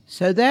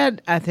 So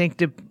that, I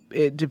think,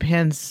 it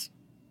depends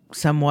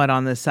somewhat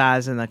on the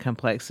size and the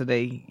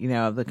complexity,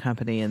 of the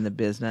company and the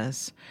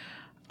business.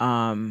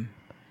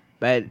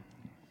 But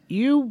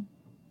you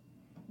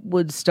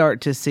would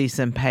start to see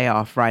some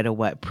payoff right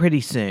away,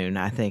 pretty soon,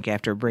 I think,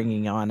 after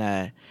bringing on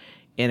a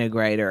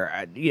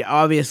integrator.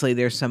 Obviously,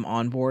 there's some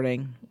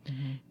onboarding.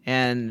 Mm-hmm.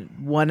 And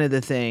one of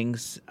the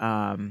things,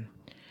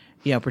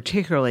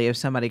 particularly if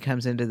somebody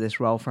comes into this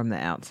role from the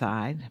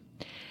outside,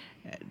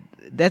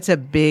 that's a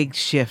big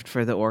shift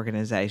for the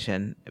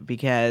organization,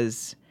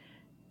 because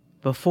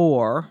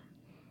before,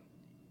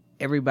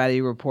 everybody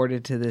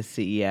reported to the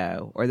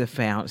CEO or the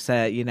founder. So,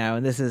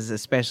 and this is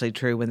especially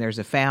true when there's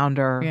a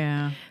founder.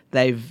 Yeah.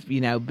 They've,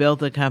 built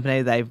the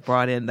company. They've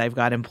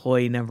got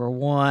employee number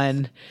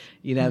one.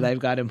 They've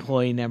got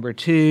employee number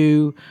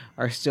two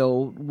are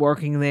still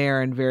working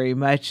there and very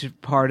much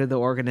part of the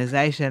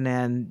organization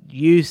and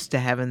used to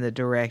having the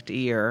direct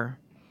ear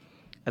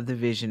of the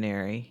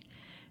visionary.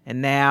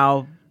 And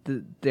now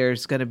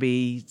there's going to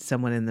be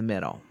someone in the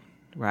middle,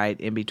 right,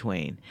 in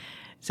between.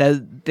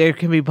 So there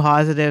can be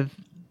positive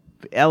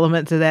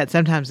elements of that.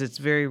 Sometimes it's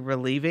very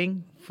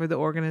relieving for the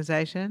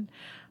organization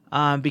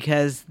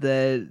because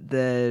the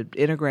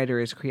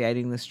integrator is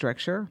creating the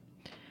structure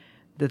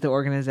that the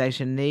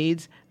organization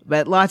needs.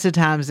 But lots of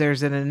times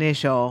there's an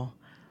initial,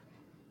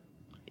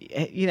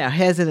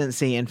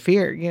 hesitancy and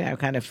fear,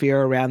 kind of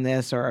fear around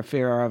this, or a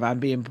fear of I'm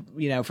being,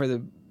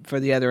 for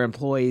the other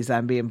employees,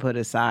 I'm being put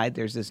aside.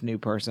 There's this new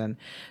person.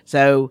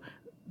 So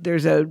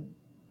there's a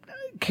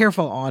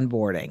careful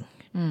onboarding.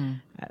 I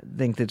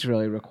think that's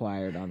really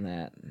required on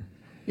that.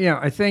 Yeah,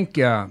 I think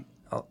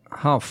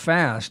how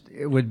fast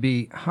it would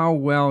be, how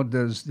well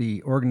does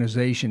the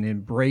organization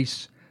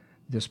embrace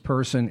this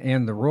person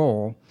and the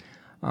role?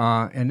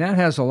 And that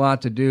has a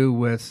lot to do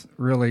with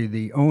really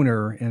the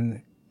owner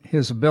and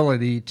his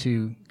ability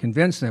to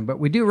convince them. But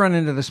we do run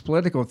into this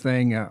political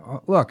thing.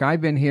 Look, I've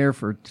been here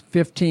for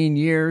 15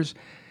 years,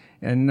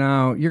 and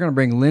now you're going to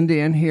bring Linda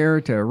in here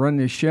to run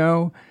this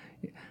show.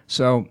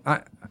 So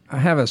I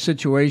have a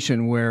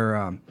situation where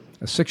a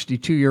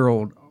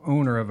 62-year-old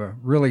owner of a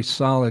really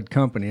solid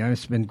company,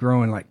 it's been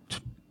growing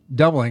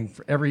doubling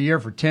every year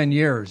for 10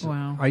 years,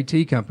 wow.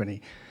 IT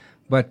company.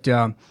 But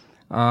a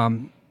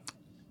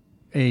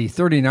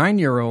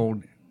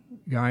 39-year-old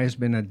guy has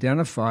been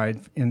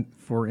identified in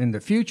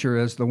the future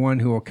as the one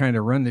who will kind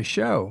of run the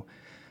show.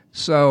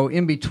 So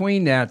in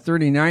between that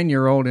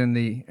 39-year-old and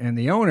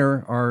the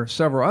owner are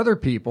several other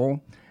people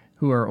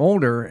who are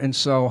older. And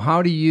so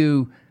how do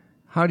you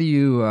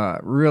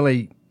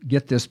really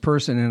get this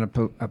person in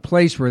a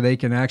place where they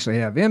can actually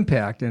have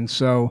impact? And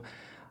so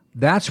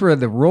that's where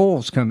the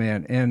roles come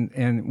in.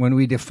 And when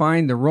we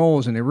define the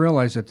roles and they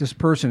realize that this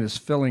person is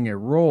filling a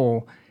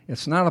role,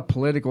 it's not a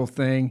political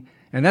thing.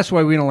 And that's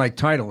why we don't like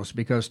titles,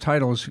 because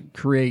titles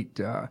create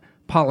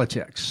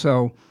politics.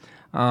 So,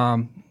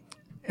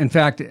 in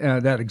fact,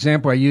 that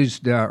example I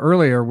used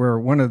earlier where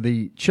one of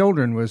the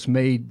children was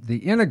made the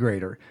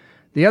integrator,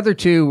 the other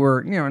two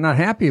were, not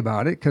happy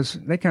about it because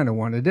they kind of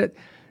wanted it.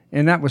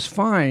 And that was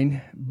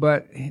fine,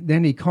 but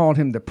then he called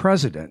him the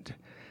president.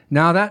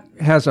 Now that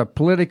has a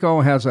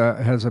political, has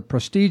a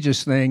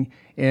prestigious thing,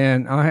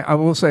 and I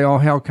will say all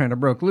hell kind of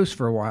broke loose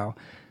for a while.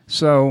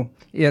 So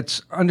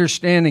it's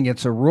understanding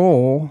it's a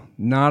role,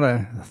 not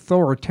a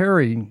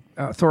authoritarian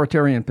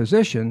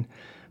position,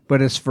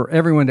 but it's for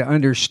everyone to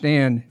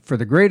understand, for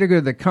the greater good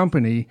of the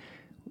company,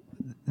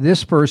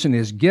 this person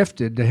is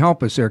gifted to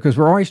help us there, because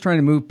we're always trying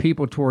to move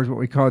people towards what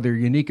we call their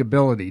unique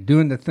ability,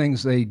 doing the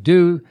things they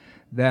do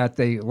that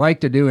they like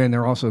to do, and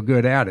they're also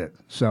good at it.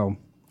 So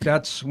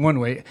that's one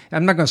way.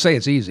 I'm not going to say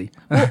it's easy.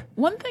 Well,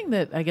 one thing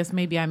that I guess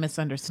maybe I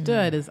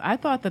misunderstood is I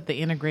thought that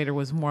the integrator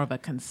was more of a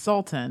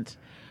consultant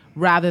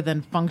rather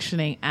than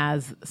functioning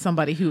as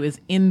somebody who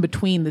is in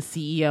between the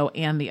CEO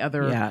and the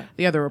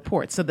other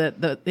reports. So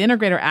the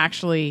integrator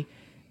actually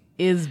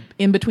is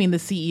in between the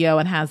CEO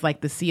and has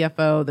like the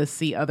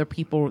CFO, other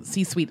people,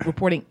 C-suite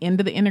reporting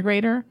into the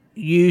integrator?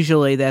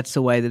 Usually that's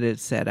the way that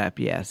it's set up,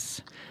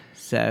 yes.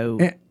 So...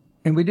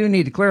 And we do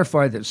need to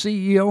clarify that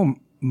CEO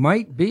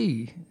might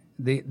be,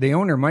 the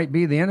owner might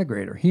be the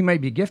integrator. He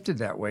might be gifted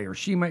that way, or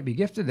she might be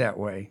gifted that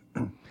way.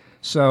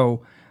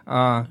 So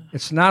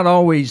it's not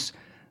always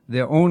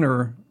the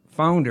owner,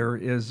 founder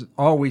is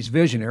always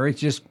visionary. It's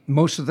just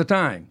most of the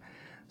time.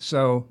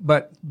 So,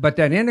 but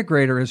that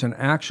integrator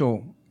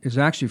is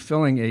actually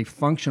filling a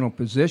functional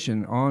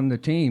position on the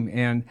team,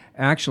 and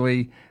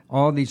actually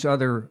all these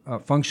other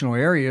functional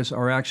areas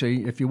are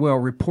actually, if you will,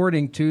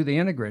 reporting to the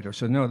integrator.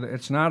 So no,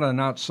 it's not an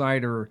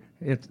outsider.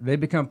 They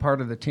become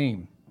part of the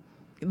team.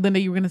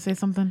 Linda, you were going to say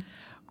something?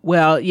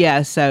 Well,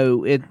 yeah.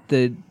 So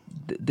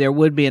there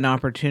would be an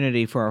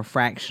opportunity for a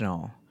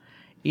fractional.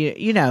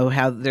 You know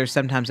how there's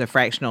sometimes a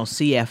fractional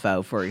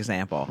CFO, for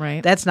example.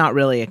 Right. That's not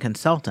really a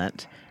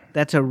consultant.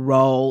 That's a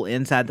role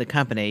inside the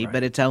company,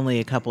 but it's only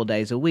a couple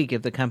days a week.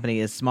 If the company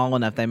is small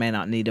enough, they may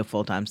not need a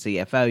full-time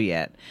CFO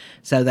yet.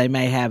 So they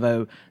may have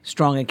a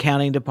strong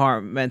accounting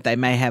department. They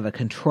may have a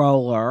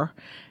controller,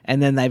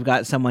 and then they've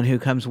got someone who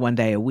comes one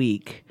day a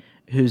week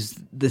who's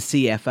the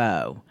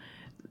CFO.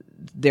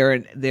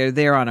 They're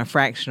there on a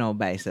fractional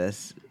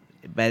basis,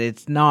 but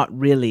it's not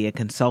really a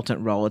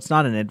consultant role. It's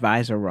not an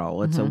advisor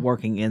role. It's a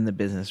working in the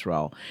business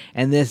role.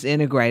 And this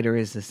integrator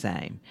is the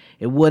same.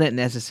 It wouldn't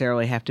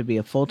necessarily have to be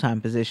a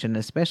full-time position,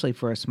 especially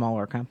for a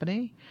smaller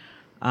company.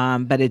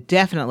 But it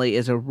definitely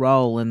is a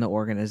role in the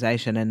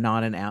organization and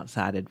not an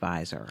outside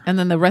advisor. And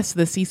then the rest of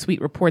the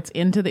C-suite reports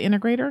into the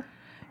integrator?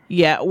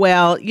 Yeah,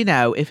 well,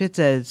 if it's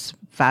a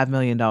 $5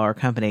 million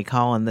company,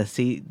 calling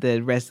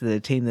the rest of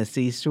the team the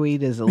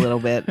C-suite is a little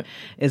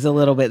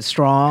bit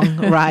strong,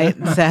 right?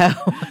 So,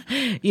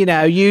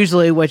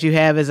 usually what you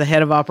have is a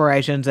head of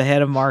operations, a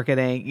head of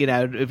marketing.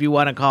 If you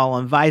want to call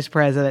them vice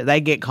president, they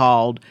get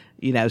called,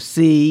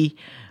 C,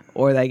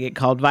 or they get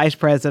called vice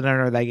president,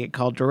 or they get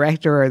called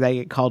director, or they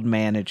get called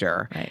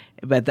manager. Right.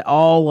 But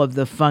all of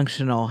the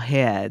functional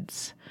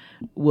heads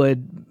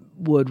would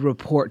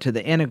report to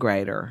the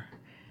integrator.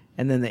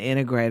 And then the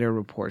integrator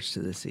reports to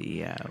the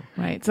CEO.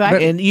 Right. So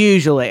and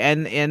usually,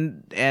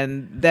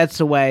 and that's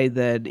the way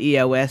the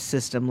EOS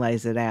system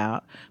lays it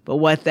out. But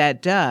what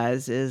that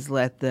does is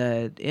let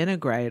the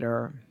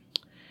integrator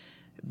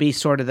be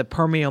sort of the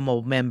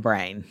permeable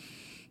membrane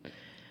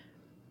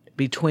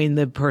between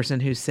the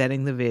person who's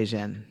setting the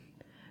vision,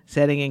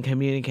 setting and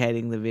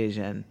communicating the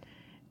vision,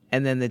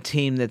 and then the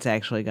team that's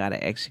actually got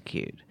to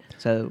execute.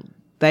 So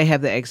they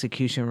have the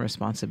execution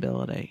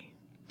responsibility.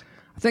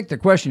 I think the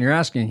question you're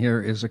asking here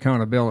is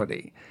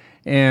accountability.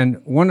 And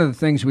one of the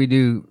things we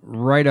do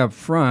right up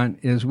front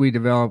is we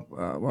develop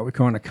what we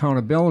call an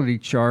accountability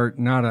chart,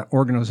 not an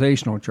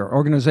organizational chart.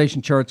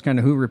 Organization chart's kind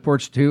of who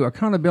reports to.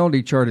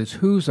 Accountability chart is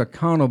who's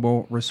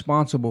accountable,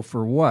 responsible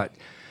for what.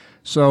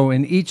 So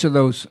in each of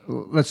those,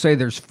 let's say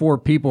there's 4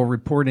 people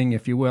reporting,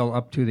 if you will,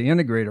 up to the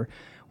integrator.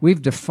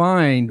 We've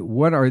defined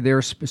what are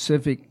their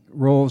specific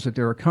roles that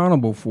they're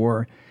accountable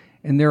for,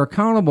 and they're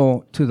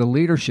accountable to the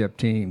leadership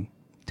team,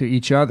 to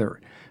each other.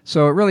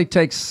 So it really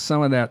takes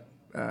some of that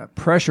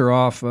pressure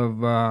off of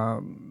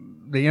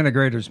the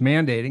integrator's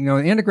mandating.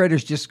 The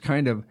integrator's just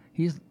kind of,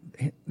 she's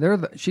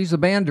the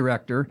band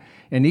director,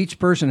 and each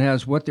person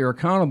has what they're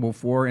accountable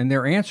for, and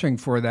they're answering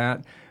for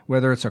that,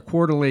 whether it's a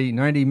quarterly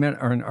 90-minute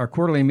or a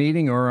quarterly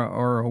meeting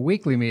or a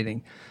weekly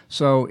meeting.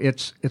 So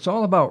it's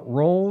all about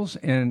roles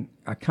and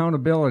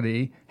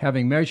accountability,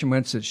 having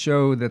measurements that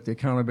show that the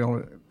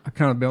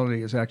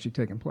accountability is actually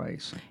taking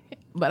place.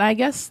 But I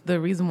guess the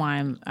reason why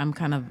I'm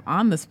kind of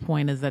on this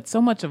point is that so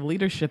much of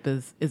leadership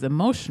is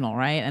emotional,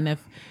 right? And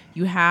if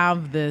you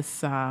have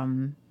this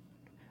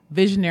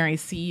visionary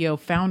CEO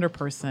founder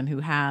person who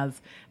has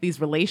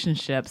these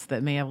relationships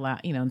that may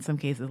have, in some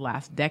cases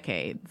last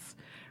decades,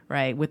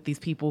 right, with these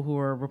people who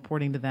are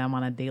reporting to them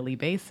on a daily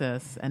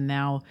basis, and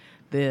now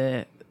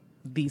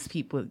these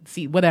people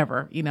see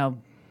whatever,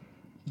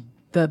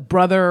 the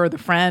brother or the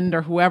friend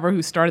or whoever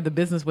who started the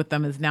business with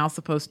them is now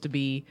supposed to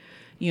be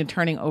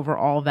turning over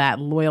all that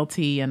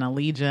loyalty and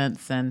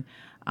allegiance and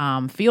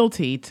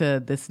fealty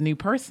to this new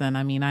person.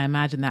 I mean, I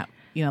imagine that,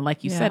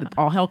 like you said,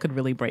 all hell could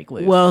really break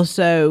loose. Well,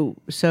 so,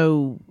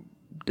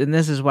 and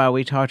this is why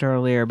we talked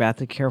earlier about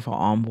the careful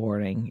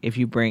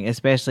onboarding.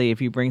 Especially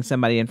if you bring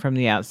somebody in from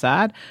the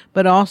outside,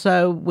 but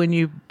also when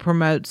you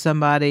promote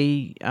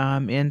somebody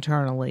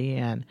internally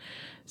in.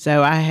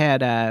 So I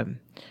had a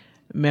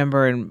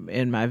member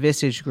in my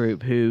Vistage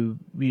group who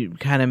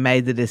kind of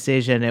made the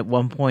decision at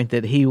one point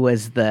that he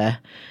was the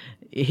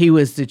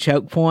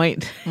choke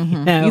point.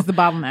 Mm-hmm. He's the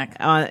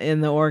bottleneck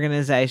in the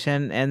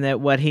organization, and that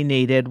what he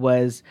needed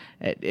was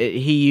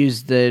he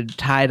used the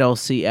title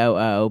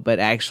COO, but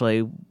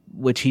actually,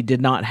 which he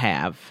did not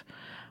have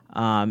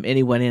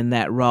anyone in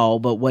that role.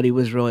 But what he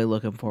was really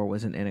looking for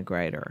was an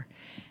integrator,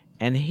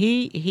 and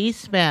he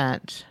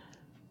spent.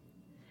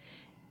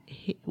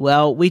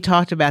 Well, we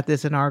talked about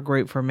this in our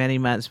group for many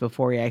months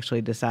before he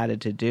actually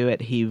decided to do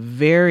it. He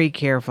very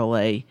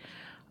carefully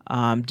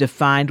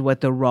defined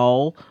what the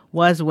role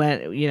was,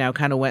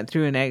 kind of went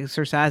through an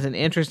exercise. And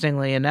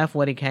interestingly enough,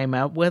 what he came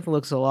up with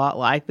looks a lot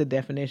like the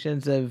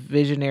definitions of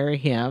visionary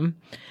him.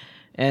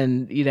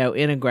 And,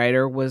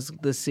 integrator was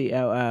the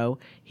COO.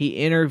 He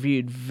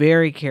interviewed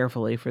very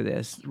carefully for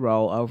this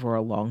role over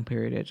a long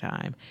period of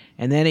time.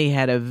 And then he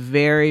had a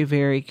very,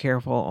 very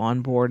careful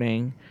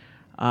onboarding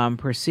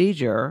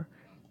procedure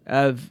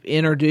of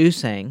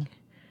introducing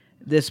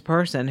this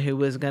person who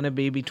was going to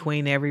be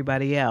between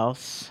everybody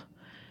else,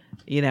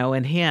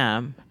 and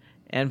him,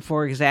 and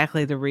for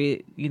exactly the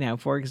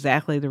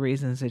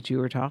reasons that you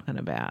were talking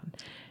about.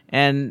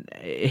 And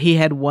he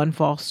had one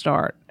false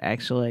start,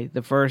 actually.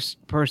 The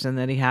first person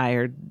that he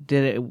hired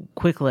did it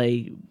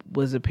quickly,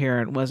 was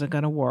apparent wasn't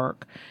going to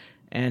work,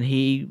 and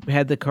he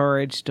had the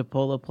courage to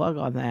pull the plug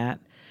on that.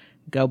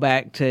 go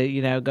back to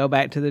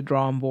the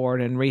drawing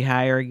board and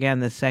rehire again.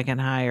 The second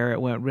hire,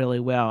 it went really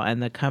well,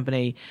 and the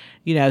company,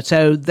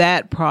 so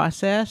that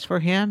process for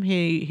him,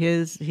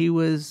 he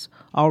was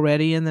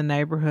already in the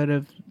neighborhood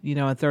of a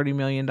 $30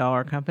 million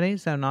company,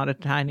 so not a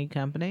tiny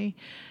company,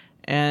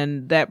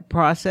 and that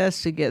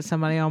process to get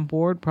somebody on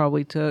board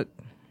probably took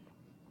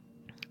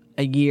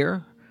a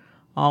year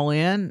all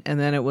in, and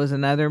then it was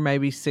another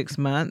maybe 6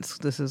 months.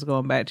 This is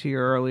going back to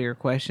your earlier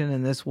question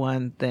and this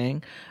one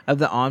thing of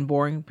the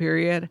onboarding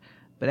period.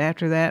 But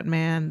after that,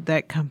 man,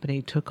 that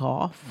company took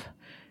off,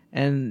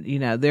 and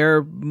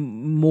they're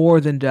more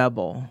than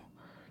double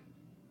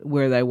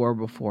where they were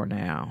before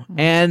now,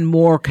 and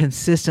more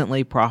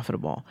consistently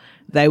profitable.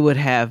 They would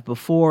have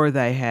before.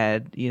 They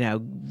had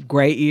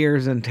great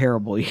years and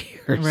terrible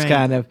years, right.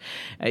 Kind of.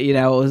 It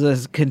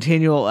was a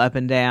continual up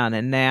and down,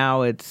 and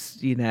now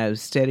it's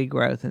steady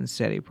growth and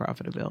steady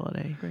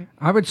profitability. Right.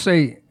 I would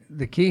say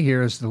the key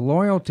here is the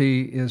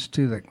loyalty is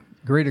to the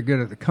greater good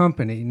of the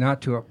company,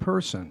 not to a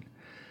person.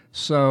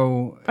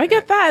 So I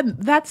get that.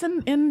 That's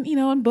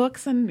in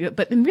books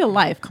but in real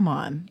life, come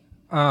on.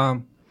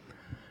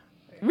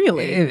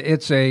 Really,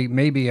 it's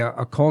maybe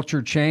a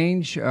culture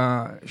change.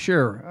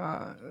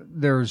 Sure,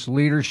 there's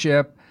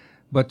leadership,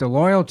 but the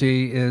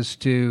loyalty is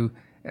to,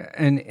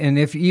 and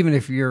if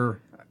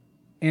you're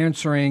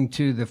answering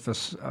to the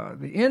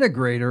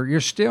integrator, you're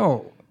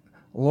still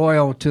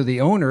loyal to the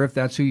owner if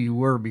that's who you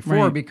were before,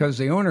 right. Because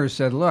the owner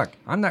said, "Look,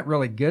 I'm not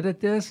really good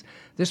at this.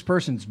 This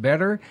person's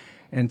better."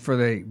 And for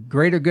the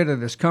greater good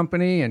of this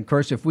company, and of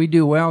course, if we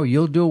do well,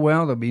 you'll do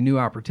well. There'll be new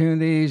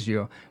opportunities.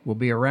 We'll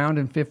be around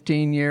in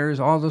 15 years.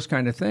 All those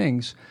kind of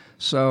things.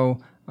 So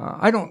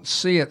I don't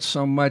see it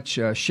so much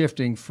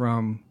shifting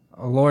from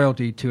a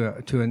loyalty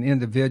to an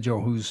individual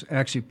who's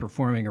actually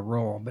performing a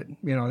role. But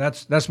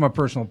that's my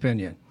personal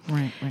opinion.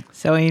 Right.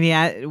 So,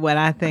 Amy, what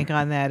I think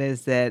on that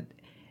is that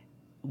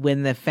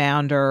when the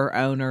founder,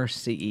 owner,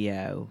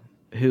 CEO,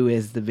 who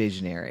is the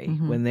visionary,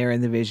 when they're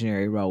in the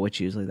visionary role, which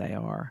usually they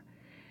are.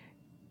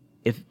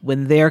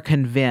 When they're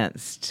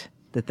convinced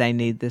that they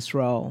need this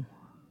role,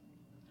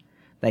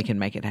 they can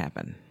make it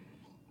happen.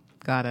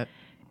 Got it.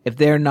 If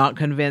they're not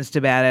convinced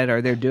about it,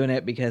 or they're doing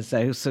it because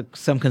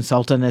some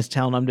consultant is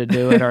telling them to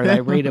do it, or they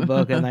read a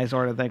book and they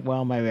sort of think,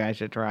 well, maybe I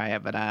should try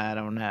it, but I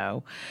don't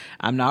know.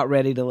 I'm not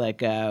ready to let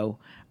go.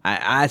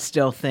 I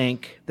still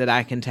think that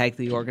I can take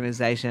the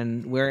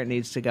organization where it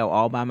needs to go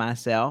all by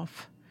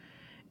myself.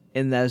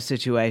 In those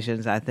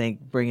situations, I think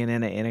bringing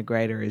in an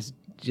integrator is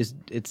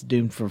it's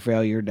doomed for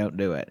failure. Don't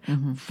do it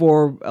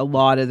for a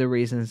lot of the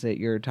reasons that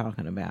you're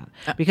talking about.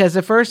 Because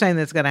the first thing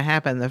that's going to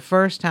happen, the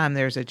first time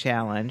there's a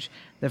challenge,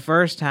 the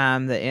first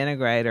time the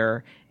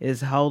integrator is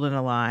holding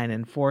a line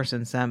and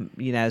forcing some,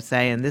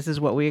 saying, this is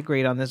what we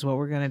agreed on, this is what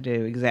we're going to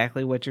do,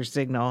 exactly what your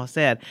signal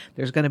said,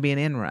 there's going to be an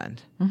end run.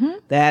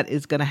 That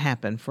is going to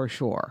happen for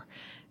sure.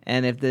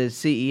 And if the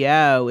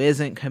CEO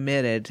isn't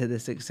committed to the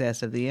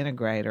success of the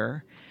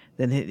integrator,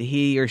 then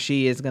he or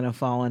she is going to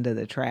fall into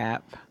the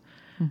trap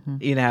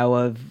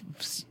of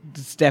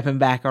stepping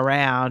back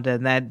around,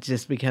 and that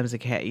just becomes a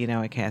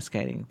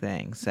cascading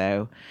thing.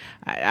 So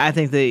I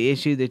think the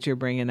issue that you're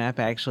bringing up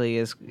actually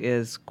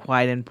is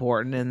quite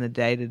important in the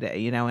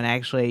day-to-day, and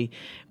actually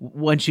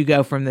once you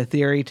go from the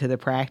theory to the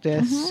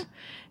practice,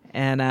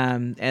 and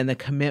the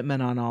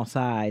commitment on all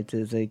sides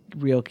is a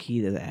real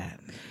key to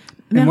that.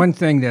 And one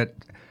thing that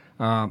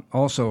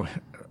also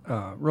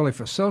really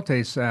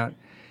facilitates that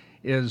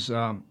is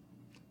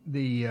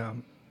the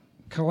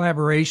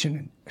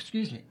collaboration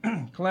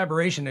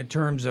in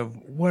terms of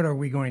what are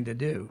we going to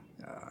do.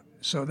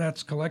 So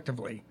that's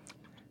collectively.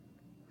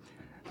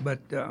 But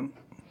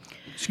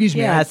excuse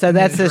me. Yeah, so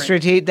that's the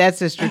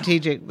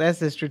strategic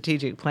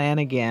plan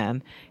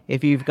again.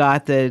 If you've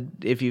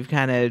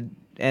kind of,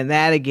 and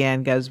that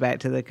again goes back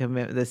to the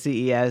commitment, the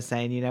CEO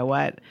saying, you know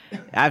what,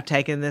 I've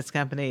taken this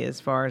company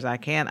as far as I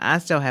can. I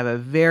still have a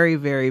very,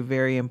 very,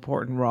 very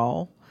important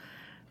role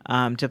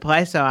to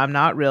play. So I'm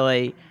not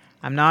really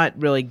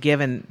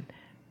given.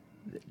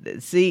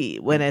 See,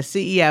 when a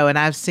CEO, and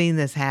I've seen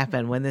this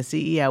happen, when the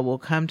CEO will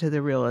come to the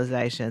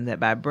realization that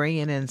by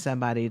bringing in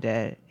somebody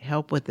to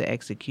help with the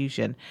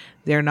execution,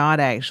 they're not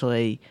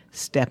actually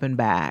stepping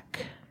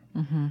back,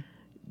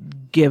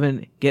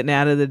 getting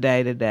out of the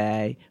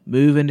day-to-day,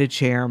 moving to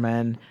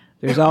chairman.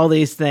 There's all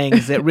these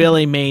things that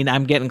really mean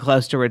I'm getting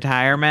close to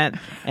retirement,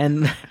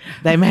 and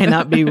they may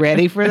not be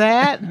ready for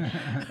that.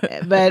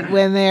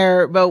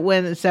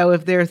 So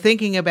if they're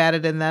thinking about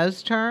it in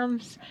those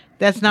terms,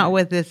 that's not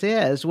what this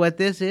is. What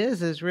this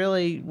is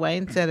really,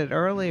 Wayne said it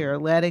earlier,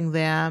 letting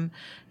them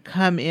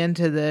come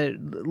into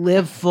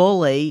live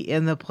fully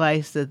in the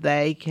place that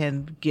they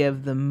can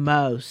give the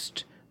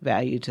most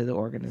value to the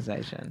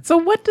organization. So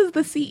what does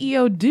the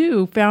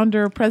CEO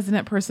founder,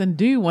 president person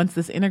do once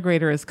this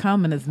integrator has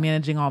come and is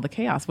managing all the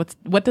chaos?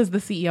 What does the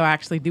CEO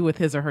actually do with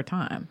his or her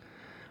time?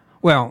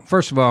 Well,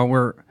 first of all,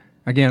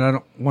 I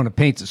don't want to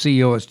paint the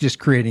CEO as just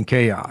creating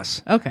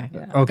chaos. Okay.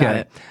 Yeah. Okay. Got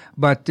it.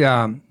 But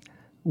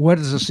what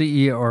does a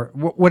CEO, or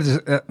what is,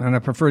 and I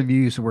prefer to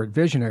use the word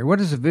visionary. What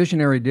does a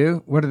visionary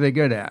do? What are they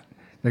good at?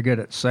 They're good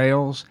at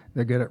sales.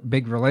 They're good at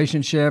big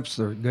relationships.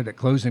 They're good at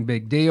closing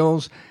big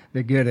deals.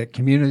 They're good at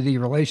community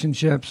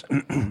relationships.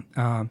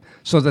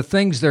 So the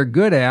things they're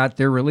good at,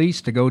 they're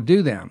released to go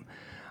do them.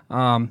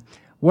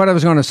 What I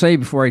was going to say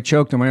before I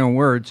choked on my own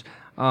words,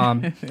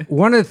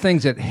 one of the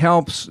things that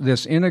helps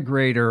this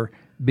integrator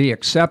be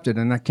accepted,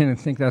 and I kind of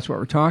think that's what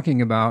we're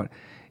talking about,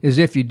 is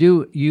if you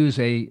do use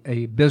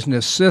a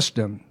business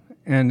system,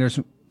 and there's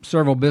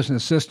several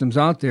business systems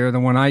out there. The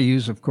one I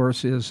use, of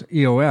course, is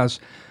EOS.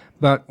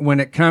 But when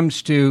it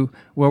comes to,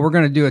 well, we're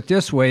going to do it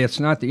this way, it's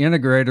not the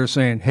integrator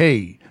saying,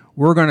 hey,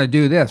 we're going to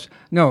do this.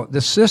 No,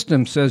 the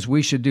system says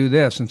we should do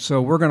this, and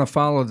so we're going to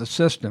follow the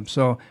system.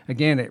 So,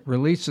 again, it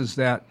releases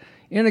that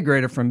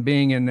integrator from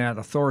being in that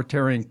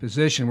authoritarian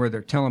position where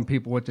they're telling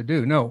people what to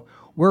do. No,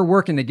 we're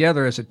working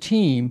together as a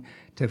team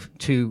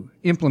to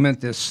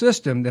implement this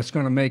system that's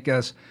going to make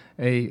us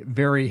a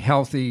very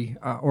healthy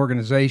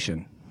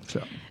organization.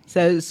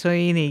 So,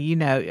 Soini, you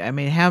know, I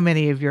mean, how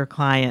many of your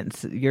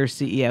clients, your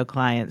CEO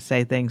clients,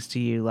 say things to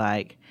you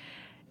like,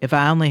 if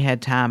I only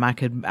had time, I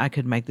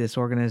could make this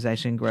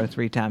organization grow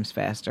 3 times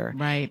faster.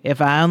 Right.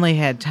 If I only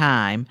had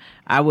time,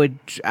 I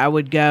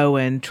would go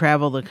and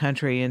travel the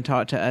country and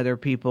talk to other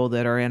people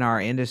that are in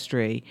our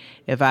industry.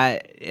 If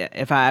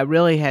I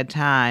really had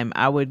time,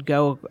 I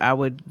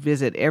would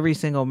visit every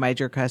single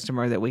major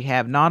customer that we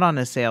have, not on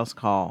a sales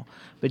call,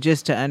 but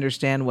just to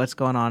understand what's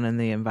going on in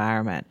the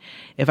environment.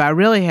 If I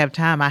really have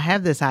time, I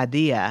have this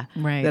idea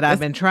that I've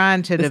been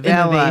trying to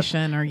develop.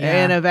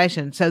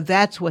 Innovation. So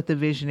that's what the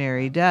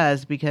visionary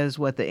does, because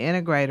what the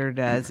integrator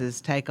does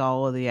is take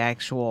all of the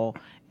actual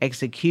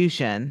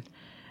execution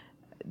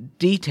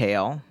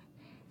detail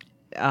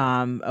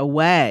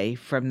away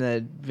from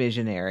the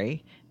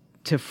visionary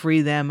to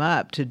free them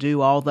up to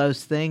do all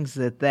those things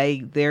that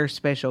their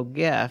special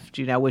gift,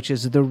 you know, which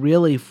is the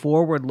really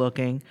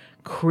forward-looking,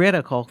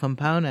 critical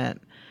component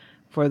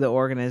for the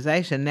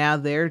organization. Now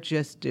they're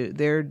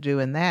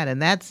doing that, and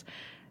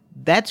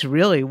that's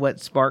really what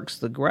sparks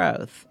the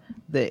growth.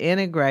 The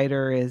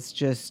integrator is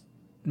just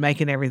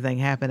making everything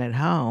happen at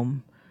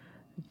home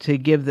to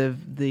give the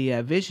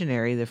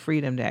visionary the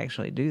freedom to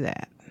actually do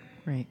that.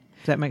 Right.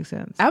 Does that make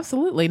sense?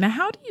 Absolutely. Now,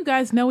 how do you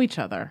guys know each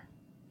other?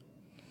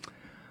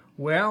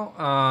 Well,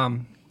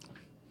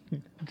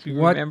 do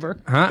you remember?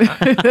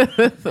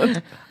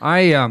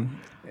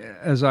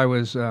 As I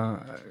was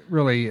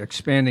really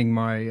expanding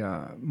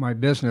my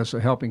business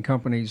of helping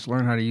companies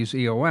learn how to use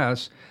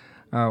EOS,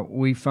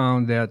 we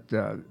found that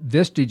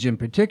Vistage in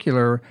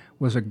particular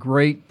was a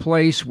great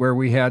place where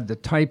we had the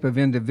type of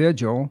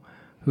individual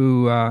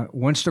who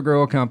wants to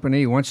grow a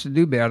company, wants to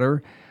do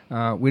better.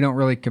 We don't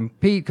really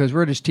compete because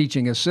we're just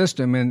teaching a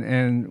system.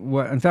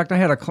 In fact, I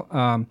had a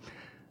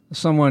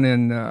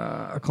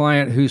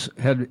client who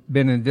had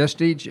been in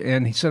Vistage,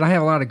 and he said, I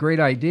have a lot of great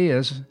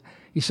ideas.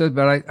 He said,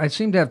 but I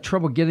seem to have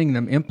trouble getting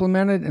them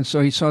implemented, and so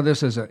he saw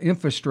this as an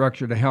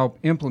infrastructure to help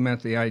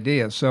implement the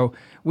ideas. So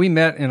we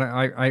met, and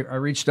I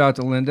reached out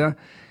to Linda,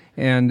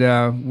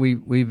 and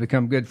we've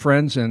become good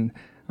friends and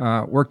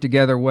worked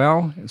together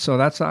well. So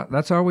that's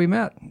how we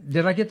met.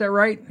 Did I get that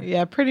right?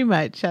 Yeah, pretty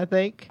much, I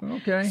think.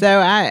 Okay.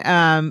 So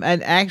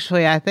and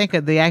actually, I think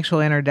the actual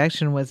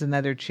introduction was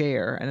another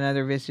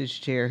Vistage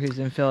chair who's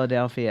in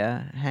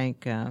Philadelphia,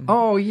 Hank.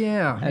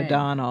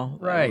 O'Donnell.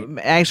 Right.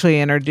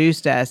 Actually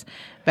introduced us.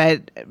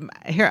 But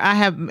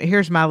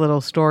here's my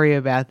little story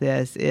about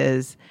this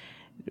is,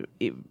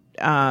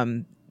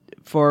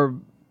 for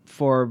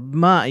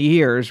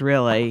years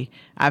really,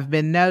 I've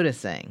been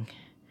noticing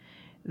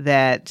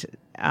that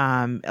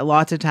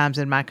lots of times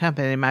in my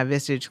company, my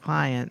Vistage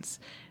clients,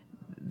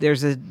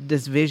 there's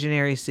this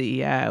visionary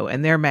CEO,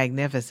 and they're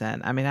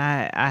magnificent. I mean,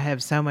 I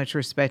have so much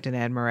respect and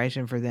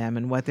admiration for them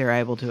and what they're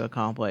able to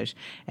accomplish.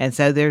 And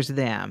so there's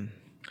them,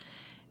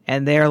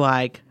 and they're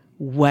like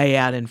way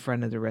out in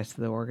front of the rest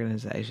of the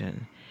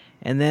organization.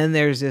 And then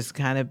there's this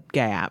kind of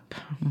gap.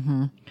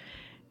 Mm-hmm.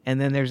 And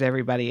then there's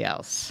everybody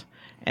else.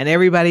 And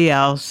everybody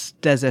else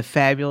does a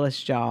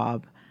fabulous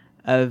job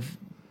of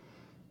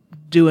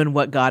doing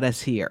what got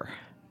us here,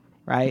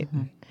 right?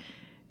 Mm-hmm.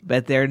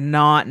 But they're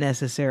not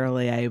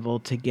necessarily able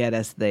to get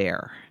us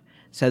there.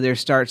 So there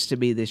starts to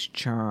be this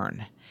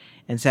churn.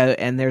 And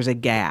there's a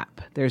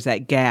gap. There's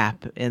that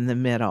gap in the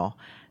middle.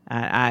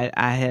 I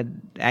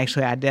had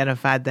actually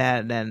identified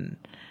that, and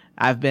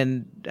I've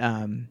been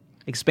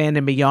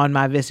expanding beyond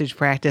my Vistage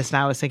practice, and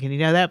I was thinking,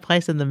 that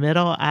place in the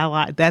middle, I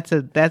like that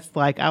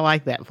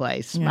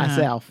place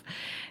myself.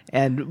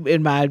 And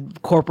in my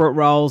corporate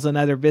roles and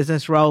other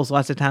business roles,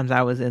 lots of times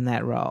I was in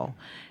that role.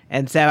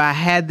 And so I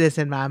had this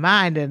in my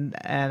mind, and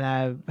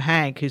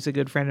Hank, who's a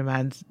good friend of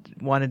mine,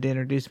 wanted to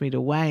introduce me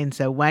to Wayne.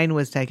 So Wayne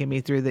was taking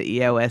me through the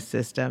EOS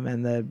system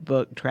and the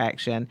book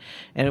Traction,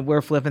 and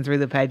we're flipping through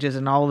the pages,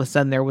 and all of a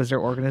sudden there was their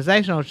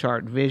organizational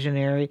chart: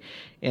 visionary,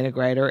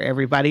 integrator,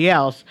 everybody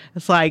else.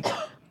 It's like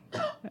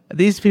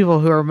these people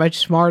who are much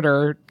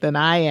smarter than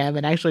I am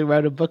and actually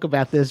wrote a book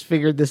about this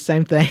figured the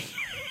same thing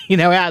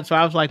out. So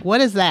I was like,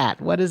 what is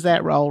that? What is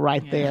that role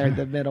right there,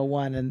 the middle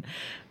one? And,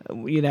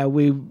 we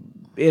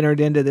entered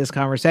into this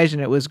conversation.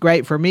 It was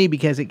great for me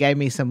because it gave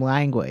me some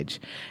language.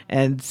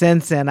 And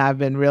since then, I've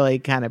been really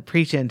kind of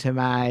preaching to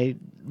my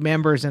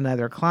members and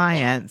other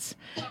clients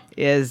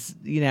is,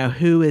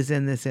 who is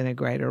in this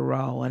integrator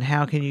role and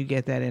how can you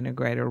get that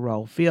integrator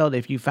role filled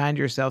if you find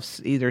yourself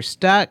either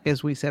stuck,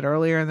 as we said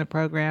earlier in the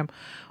program,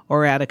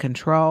 or out of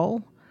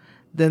control.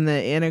 Then the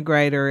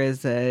integrator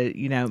is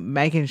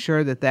making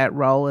sure that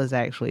role is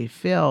actually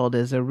filled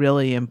is a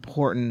really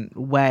important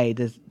way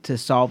to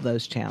solve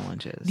those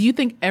challenges. Do you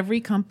think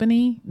every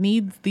company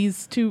needs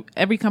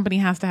every company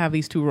has to have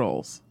these two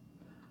roles?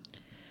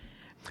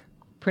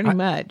 Pretty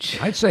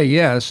much. I'd say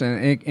yes.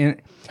 And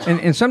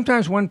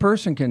sometimes one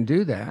person can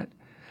do that,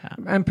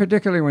 and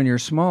particularly when you're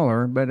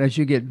smaller. But as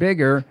you get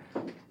bigger,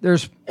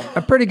 there's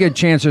a pretty good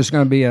chance there's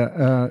going to be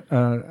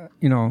a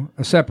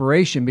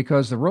separation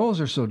because the roles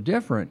are so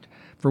different.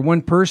 For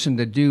one person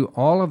to do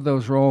all of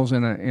those roles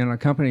in a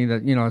company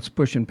that it's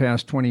pushing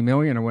past 20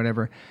 million or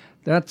whatever,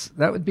 that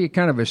would be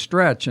kind of a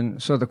stretch. And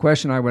so the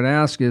question I would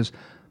ask is,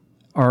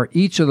 are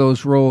each of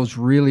those roles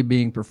really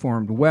being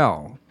performed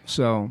well?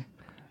 So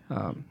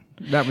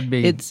that would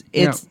be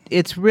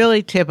it's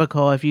really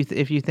typical if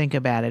you think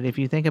about it. If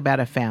you think about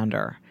a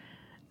founder.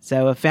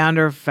 So a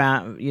founder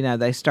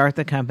they start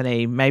the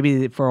company,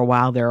 maybe for a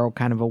while they're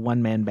kind of a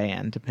one-man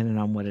band, depending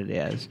on what it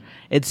is.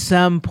 At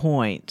some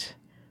point,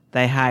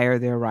 they hire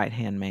their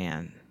right-hand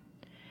man.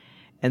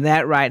 And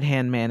that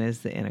right-hand man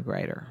is the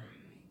integrator.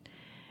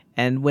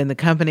 And when the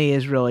company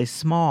is really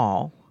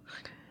small,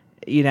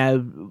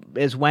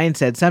 as Wayne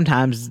said,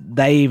 sometimes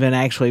they even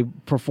actually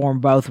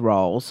perform both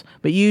roles.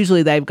 But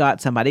usually they've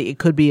got somebody. It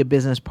could be a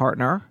business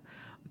partner.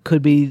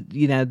 Could be,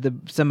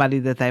 somebody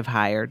that they've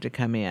hired to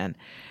come in.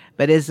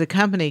 But as the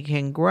company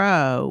can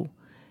grow,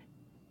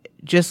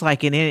 just like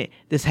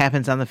this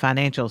happens on the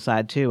financial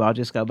side too. I'll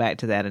just go back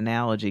to that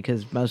analogy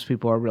because most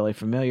people are really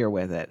familiar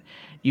with it.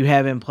 You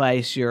have in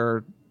place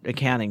your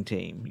accounting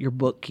team, your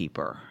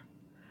bookkeeper,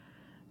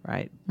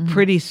 right? Mm-hmm.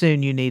 Pretty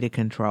soon you need a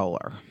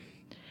controller.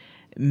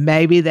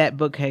 Maybe that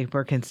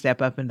bookkeeper can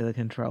step up into the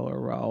controller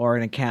role, or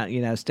an account,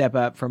 step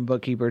up from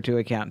bookkeeper to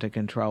account to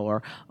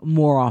controller.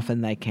 More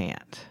often they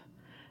can't.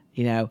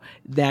 Now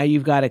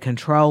you've got a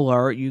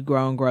controller, you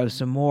grow and grow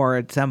some more.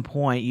 At some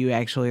point, you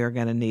actually are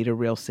going to need a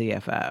real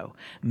CFO.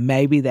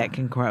 Maybe that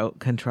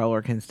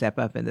controller can step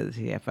up into the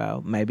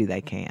CFO. Maybe they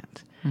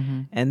can't.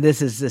 Mm-hmm. And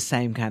this is the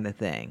same kind of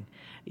thing.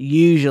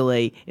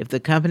 Usually, if the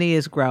company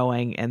is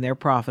growing and they're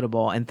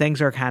profitable and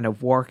things are kind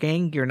of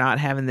working, you're not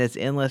having this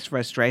endless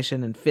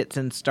frustration and fits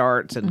and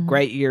starts and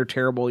great year,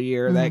 terrible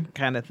year, that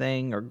kind of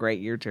thing, or great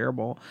year,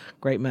 terrible,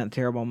 great month,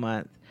 terrible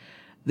month.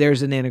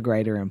 There's an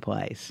integrator in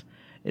place.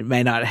 It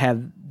may not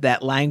have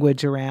that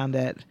language around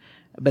it,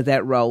 but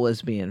that role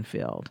is being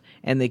filled.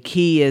 And the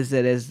key is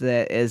that as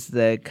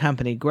the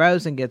company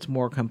grows and gets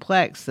more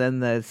complex, then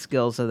the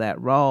skills of that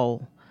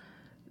role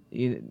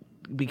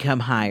become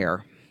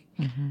higher.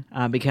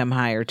 Become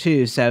higher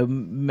too. So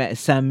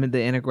some of the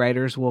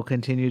integrators will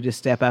continue to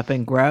step up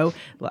and grow.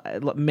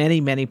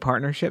 Many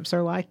partnerships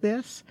are like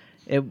this.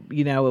 It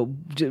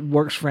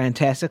works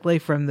fantastically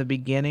from the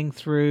beginning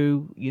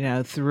through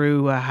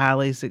a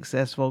highly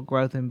successful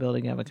growth and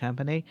building of a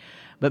company,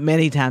 but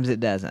many times it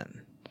doesn't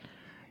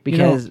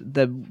because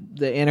the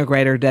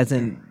integrator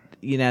doesn't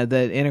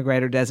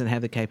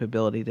have the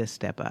capability to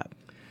step up.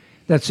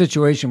 That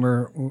situation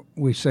where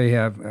we say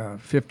have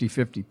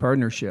 50-50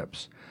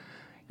 partnerships,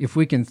 if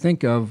we can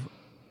think of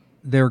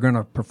they're going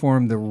to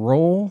perform the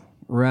role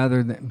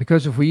rather than,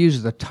 because if we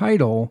use the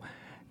title,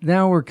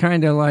 now we're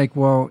kind of like,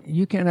 well,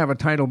 you can't have a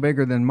title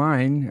bigger than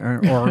mine,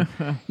 or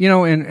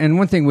and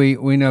one thing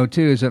we know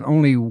too is that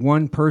only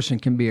one person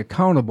can be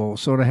accountable.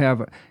 So to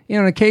have,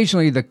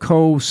 occasionally the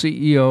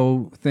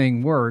co-CEO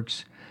thing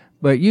works,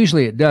 but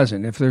usually it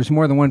doesn't. If there's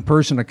more than one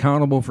person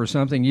accountable for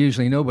something,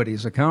 usually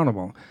nobody's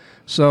accountable.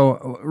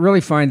 So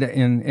really find that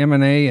in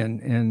M&A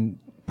and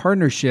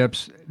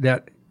partnerships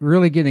that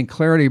really getting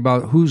clarity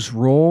about whose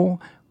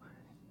role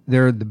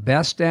they're the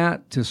best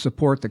at to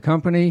support the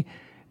company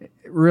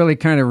really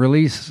kind of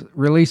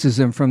releases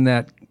them from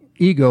that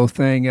ego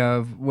thing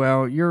of,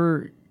 well,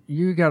 you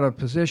got a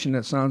position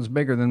that sounds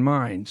bigger than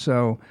mine.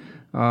 So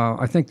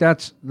I think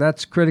that's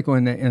critical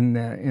in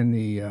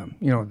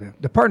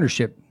the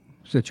partnership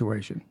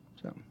situation.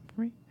 So.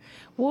 Great.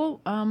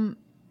 Well,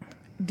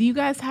 do you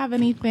guys have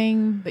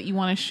anything that you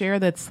want to share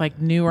that's like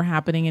new or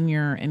happening in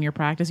your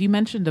practice? You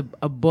mentioned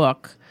a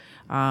book.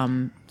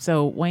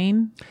 So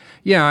Wayne?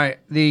 Yeah,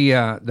 the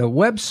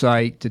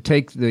website to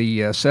take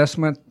the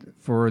assessment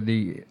for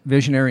the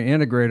Visionary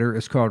Integrator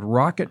is called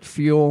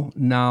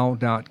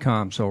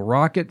rocketfuelnow.com. So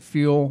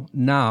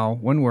rocketfuelnow,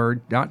 one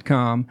word,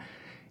 .com,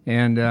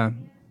 and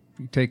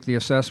you take the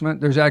assessment.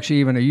 There's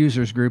actually even a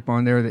users group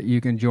on there that you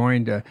can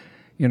join to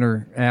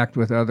interact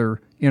with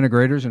other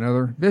integrators and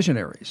other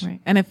visionaries. Right.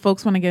 And if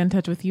folks want to get in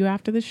touch with you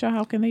after the show,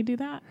 how can they do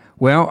that?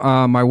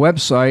 Well, my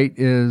website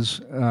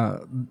is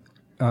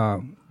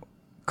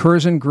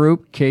Curzon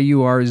Group,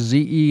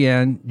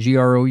 KURZENGROUP,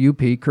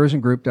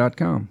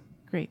 CurzonGroup.com.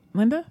 Great.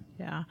 Linda?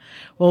 Yeah.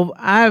 Well,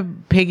 I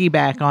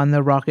piggyback on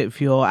the rocket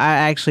fuel. I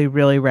actually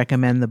really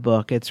recommend the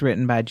book. It's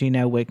written by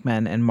Gino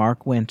Wickman and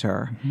Mark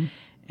Winter,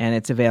 and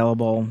it's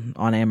available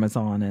on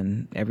Amazon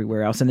and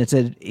everywhere else. And it's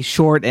a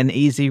short and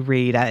easy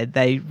read.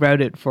 They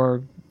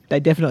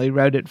definitely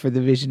wrote it for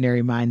the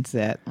visionary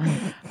mindset.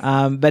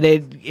 But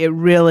it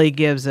really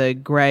gives a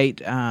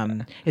great,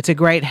 it's a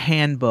great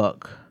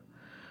handbook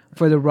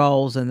for the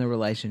roles and the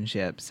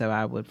relationships. So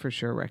I would for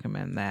sure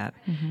recommend that.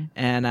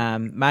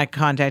 And my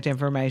contact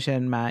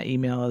information, my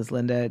email is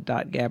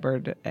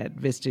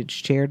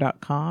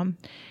linda.gabbard@vistagechair.com.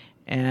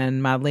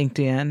 And my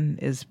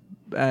LinkedIn is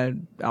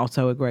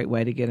also a great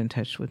way to get in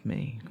touch with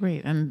me.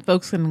 Great. And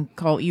folks can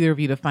call either of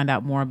you to find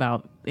out more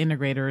about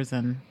integrators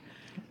and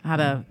how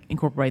to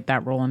incorporate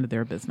that role into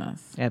their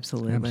business.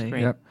 Absolutely.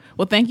 Great. Yep.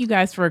 Well, thank you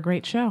guys for a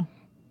great show.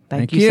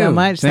 Thank you so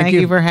much. Thank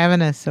you for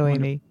having us,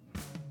 Soini.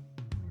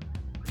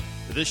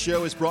 This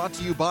show is brought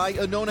to you by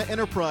Anona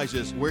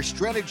Enterprises, where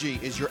strategy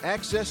is your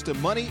access to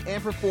money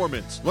and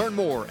performance. Learn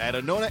more at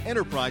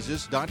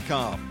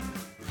AnonaEnterprises.com.